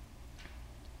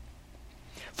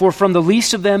 For from the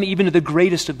least of them even to the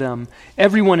greatest of them,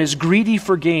 everyone is greedy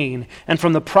for gain, and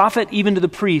from the prophet even to the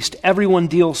priest, everyone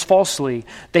deals falsely.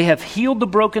 They have healed the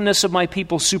brokenness of my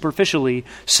people superficially,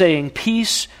 saying,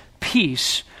 peace,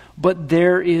 peace, but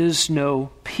there is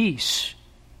no peace.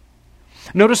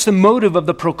 Notice the motive of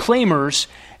the proclaimers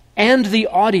and the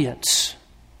audience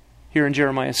here in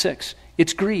Jeremiah 6.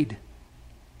 It's greed.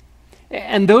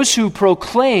 And those who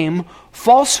proclaim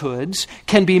falsehoods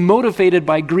can be motivated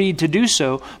by greed to do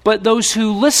so, but those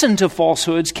who listen to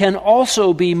falsehoods can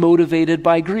also be motivated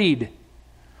by greed.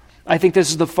 I think this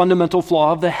is the fundamental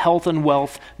flaw of the health and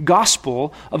wealth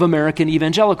gospel of American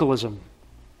evangelicalism.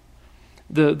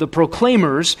 The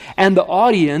proclaimers and the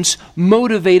audience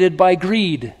motivated by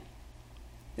greed.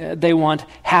 They want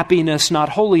happiness, not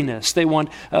holiness. They want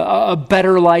a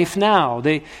better life now.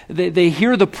 They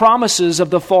hear the promises of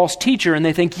the false teacher and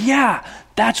they think, yeah,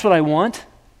 that's what I want.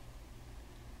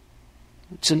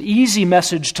 It's an easy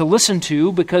message to listen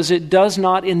to because it does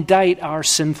not indict our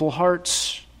sinful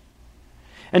hearts.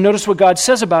 And notice what God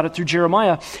says about it through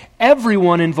Jeremiah.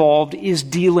 Everyone involved is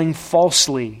dealing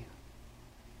falsely.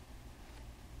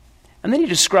 And then he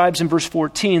describes in verse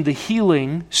 14 the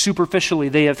healing superficially.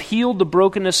 They have healed the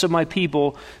brokenness of my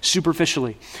people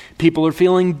superficially. People are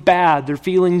feeling bad. They're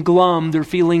feeling glum. They're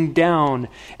feeling down.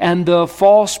 And the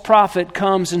false prophet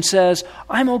comes and says,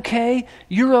 I'm okay.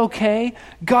 You're okay.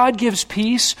 God gives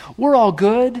peace. We're all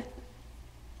good.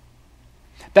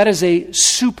 That is a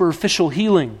superficial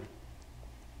healing.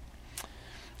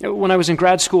 When I was in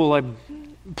grad school, I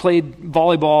played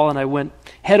volleyball and I went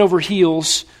head over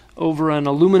heels over an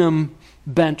aluminum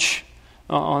bench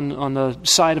on the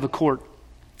side of a court.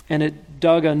 And it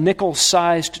dug a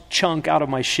nickel-sized chunk out of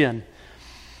my shin.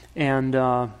 And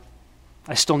I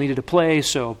still needed to play,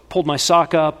 so pulled my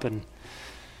sock up and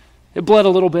it bled a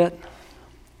little bit.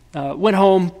 Went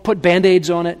home, put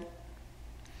Band-Aids on it.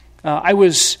 I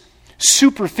was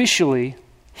superficially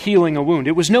healing a wound.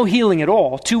 It was no healing at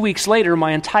all. 2 weeks later,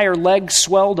 my entire leg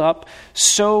swelled up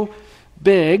so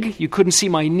big, you couldn't see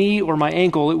my knee or my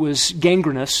ankle. It was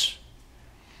gangrenous.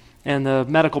 And the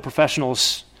medical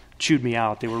professionals chewed me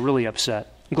out. They were really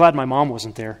upset. I'm glad my mom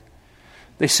wasn't there.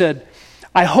 They said,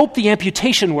 "I hope the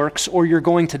amputation works or you're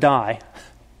going to die."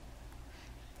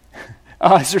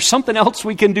 Is there something else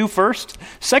we can do first?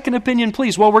 Second opinion,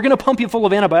 please. Well, we're going to pump you full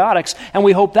of antibiotics, and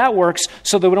we hope that works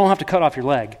so that we don't have to cut off your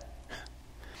leg.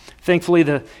 Thankfully,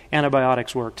 the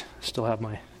antibiotics worked. Still have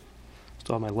my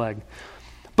leg.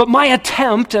 But my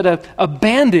attempt at a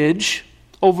bandage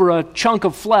over a chunk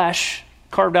of flesh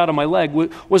carved out of my leg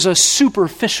was a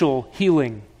superficial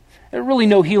healing. There was really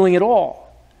no healing at all.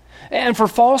 And for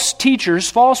false teachers,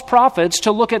 false prophets,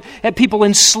 to look at people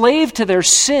enslaved to their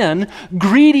sin,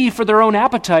 greedy for their own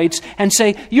appetites, and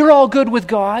say, "You're all good with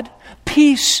God.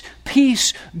 Peace,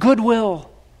 peace, goodwill,"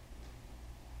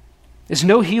 is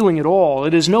no healing at all.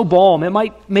 It is no balm. It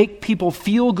might make people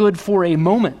feel good for a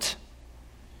moment,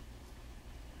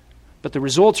 but the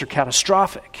results are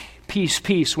catastrophic. Peace,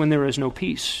 peace, when there is no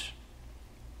peace.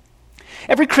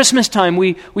 Every Christmas time,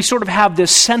 we sort of have this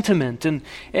sentiment, and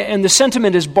the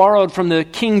sentiment is borrowed from the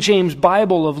King James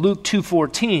Bible of Luke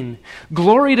 2:14.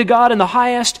 "Glory to God in the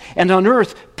highest, and on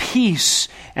earth peace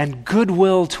and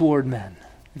goodwill toward men."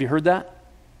 Have you heard that?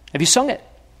 Have you sung it?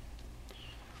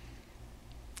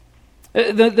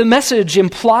 The message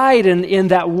implied in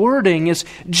that wording is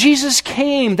Jesus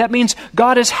came. That means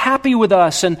God is happy with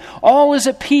us, and all is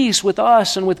at peace with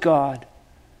us and with God.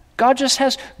 God just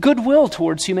has goodwill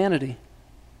towards humanity.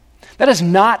 That is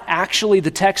not actually the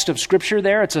text of Scripture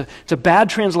there. It's a bad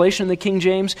translation in the King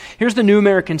James. Here's the New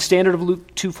American Standard of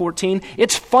Luke 2:14.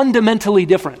 It's fundamentally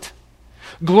different.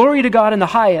 "Glory to God in the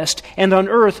highest, and on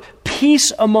earth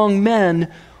peace among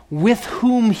men with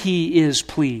whom he is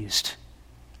pleased."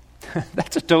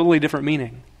 That's a totally different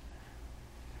meaning.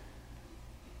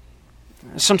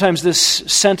 Sometimes this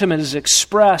sentiment is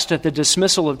expressed at the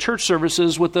dismissal of church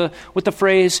services with the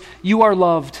phrase, "You are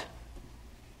loved."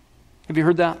 Have you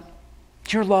heard that?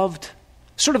 You're loved.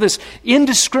 Sort of this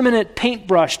indiscriminate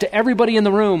paintbrush to everybody in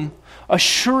the room,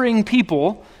 assuring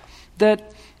people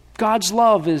that God's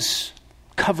love is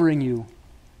covering you.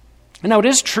 And now it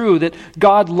is true that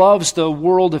God loves the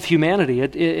world of humanity.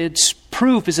 Its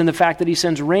proof is in the fact that he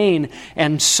sends rain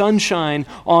and sunshine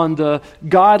on the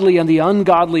godly and the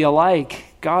ungodly alike.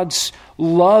 God's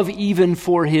love even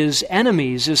for his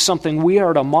enemies is something we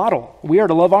are to model. We are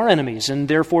to love our enemies and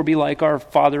therefore be like our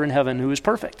Father in heaven who is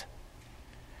perfect.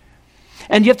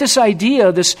 And yet this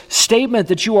idea, this statement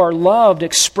that you are loved,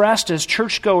 expressed as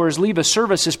churchgoers leave a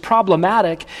service, is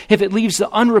problematic if it leaves the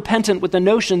unrepentant with the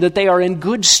notion that they are in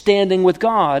good standing with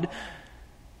God.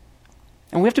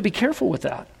 And we have to be careful with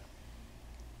that.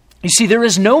 You see, there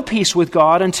is no peace with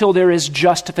God until there is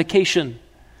justification.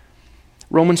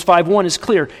 Romans 5:1 is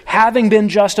clear. Having been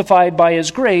justified by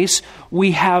his grace,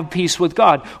 we have peace with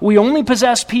God. We only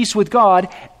possess peace with God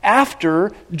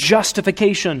after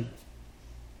justification.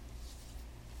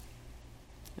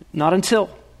 Not until.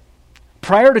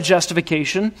 Prior to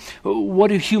justification, what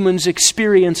do humans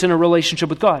experience in a relationship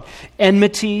with God?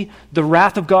 Enmity, the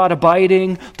wrath of God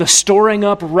abiding, the storing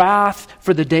up wrath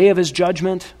for the day of his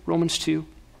judgment, Romans 2.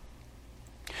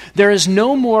 There is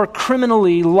no more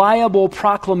criminally liable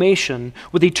proclamation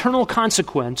with eternal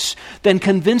consequence than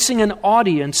convincing an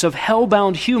audience of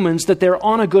hell-bound humans that they're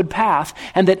on a good path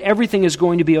and that everything is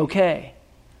going to be okay.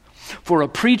 For a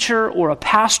preacher or a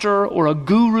pastor or a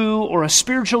guru or a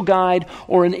spiritual guide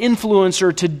or an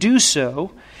influencer to do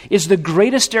so is the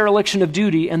greatest dereliction of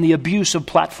duty and the abuse of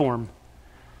platform.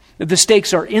 The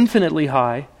stakes are infinitely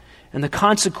high, and the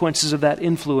consequences of that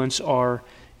influence are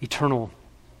eternal.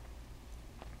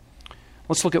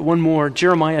 Let's look at one more.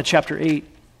 Jeremiah chapter 8,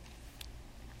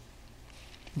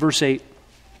 verse 8.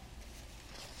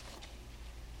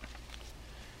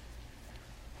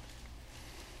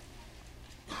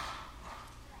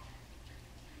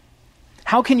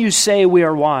 How can you say we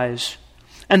are wise,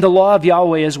 and the law of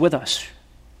Yahweh is with us?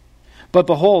 But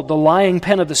behold, the lying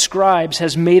pen of the scribes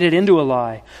has made it into a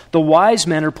lie. The wise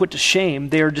men are put to shame.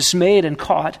 They are dismayed and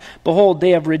caught. Behold, they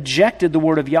have rejected the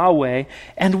word of Yahweh.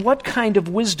 And what kind of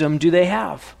wisdom do they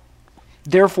have?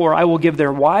 Therefore, I will give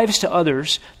their wives to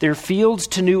others, their fields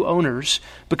to new owners,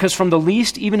 because from the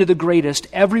least even to the greatest,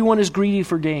 everyone is greedy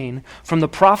for gain. From the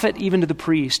prophet even to the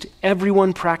priest,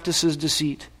 everyone practices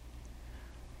deceit.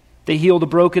 They heal the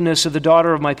brokenness of the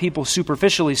daughter of my people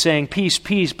superficially, saying, peace,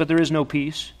 peace, but there is no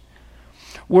peace.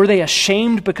 Were they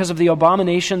ashamed because of the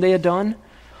abomination they had done?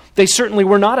 They certainly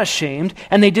were not ashamed,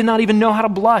 and they did not even know how to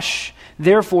blush.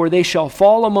 Therefore they shall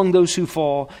fall among those who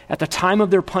fall. At the time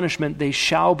of their punishment they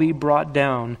shall be brought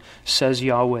down, says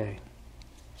Yahweh.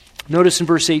 Notice in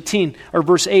verse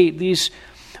 8, these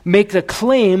make the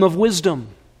claim of wisdom.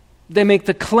 They make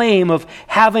the claim of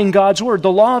having God's word.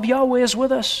 The law of Yahweh is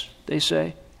with us, they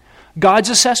say. God's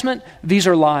assessment, these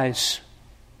are lies.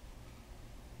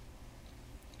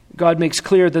 God makes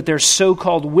clear that their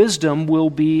so-called wisdom will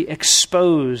be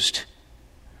exposed.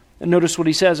 And notice what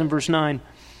he says in verse 9.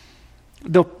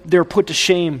 They're put to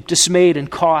shame, dismayed, and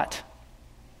caught.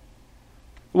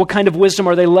 What kind of wisdom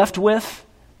are they left with?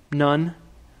 None.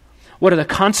 What are the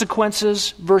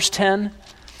consequences? Verse 10.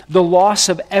 The loss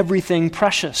of everything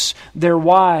precious, their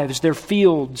wives, their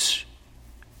fields.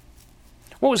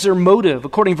 What was their motive?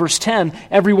 According to verse 10,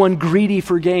 everyone greedy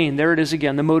for gain. There it is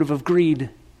again, the motive of greed.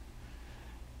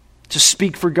 To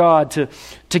speak for God,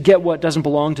 to get what doesn't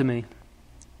belong to me.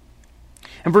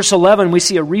 In verse 11, we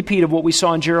see a repeat of what we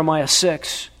saw in Jeremiah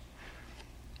 6.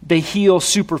 They heal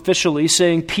superficially,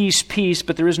 saying, peace, peace,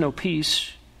 but there is no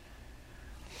peace.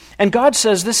 And God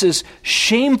says this is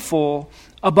shameful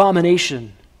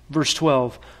abomination, verse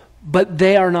 12, but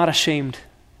they are not ashamed.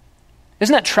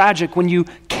 Isn't that tragic when you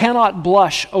cannot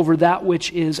blush over that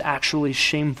which is actually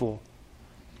shameful?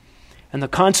 And the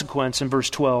consequence in verse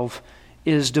 12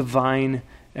 is divine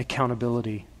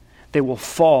accountability. They will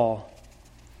fall.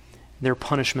 Their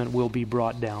punishment will be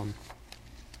brought down.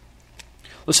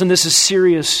 Listen, this is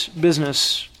serious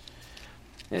business.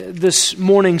 This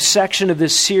morning section of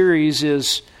this series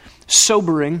is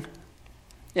sobering.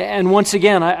 And once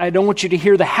again, I don't want you to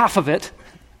hear the half of it.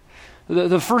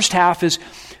 The first half is,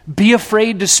 be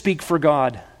afraid to speak for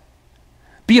God.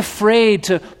 Be afraid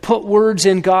to put words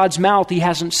in God's mouth He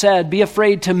hasn't said. Be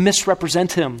afraid to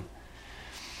misrepresent Him.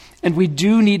 And we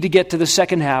do need to get to the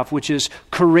second half, which is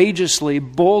courageously,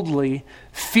 boldly,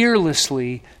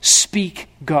 fearlessly speak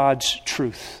God's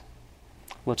truth.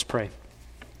 Let's pray.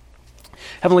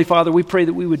 Heavenly Father, we pray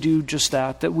that we would do just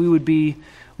that we would be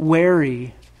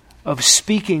wary of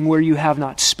speaking where you have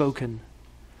not spoken,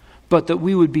 but that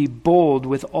we would be bold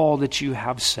with all that you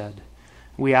have said.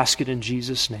 We ask it in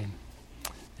Jesus' name.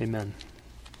 Amen.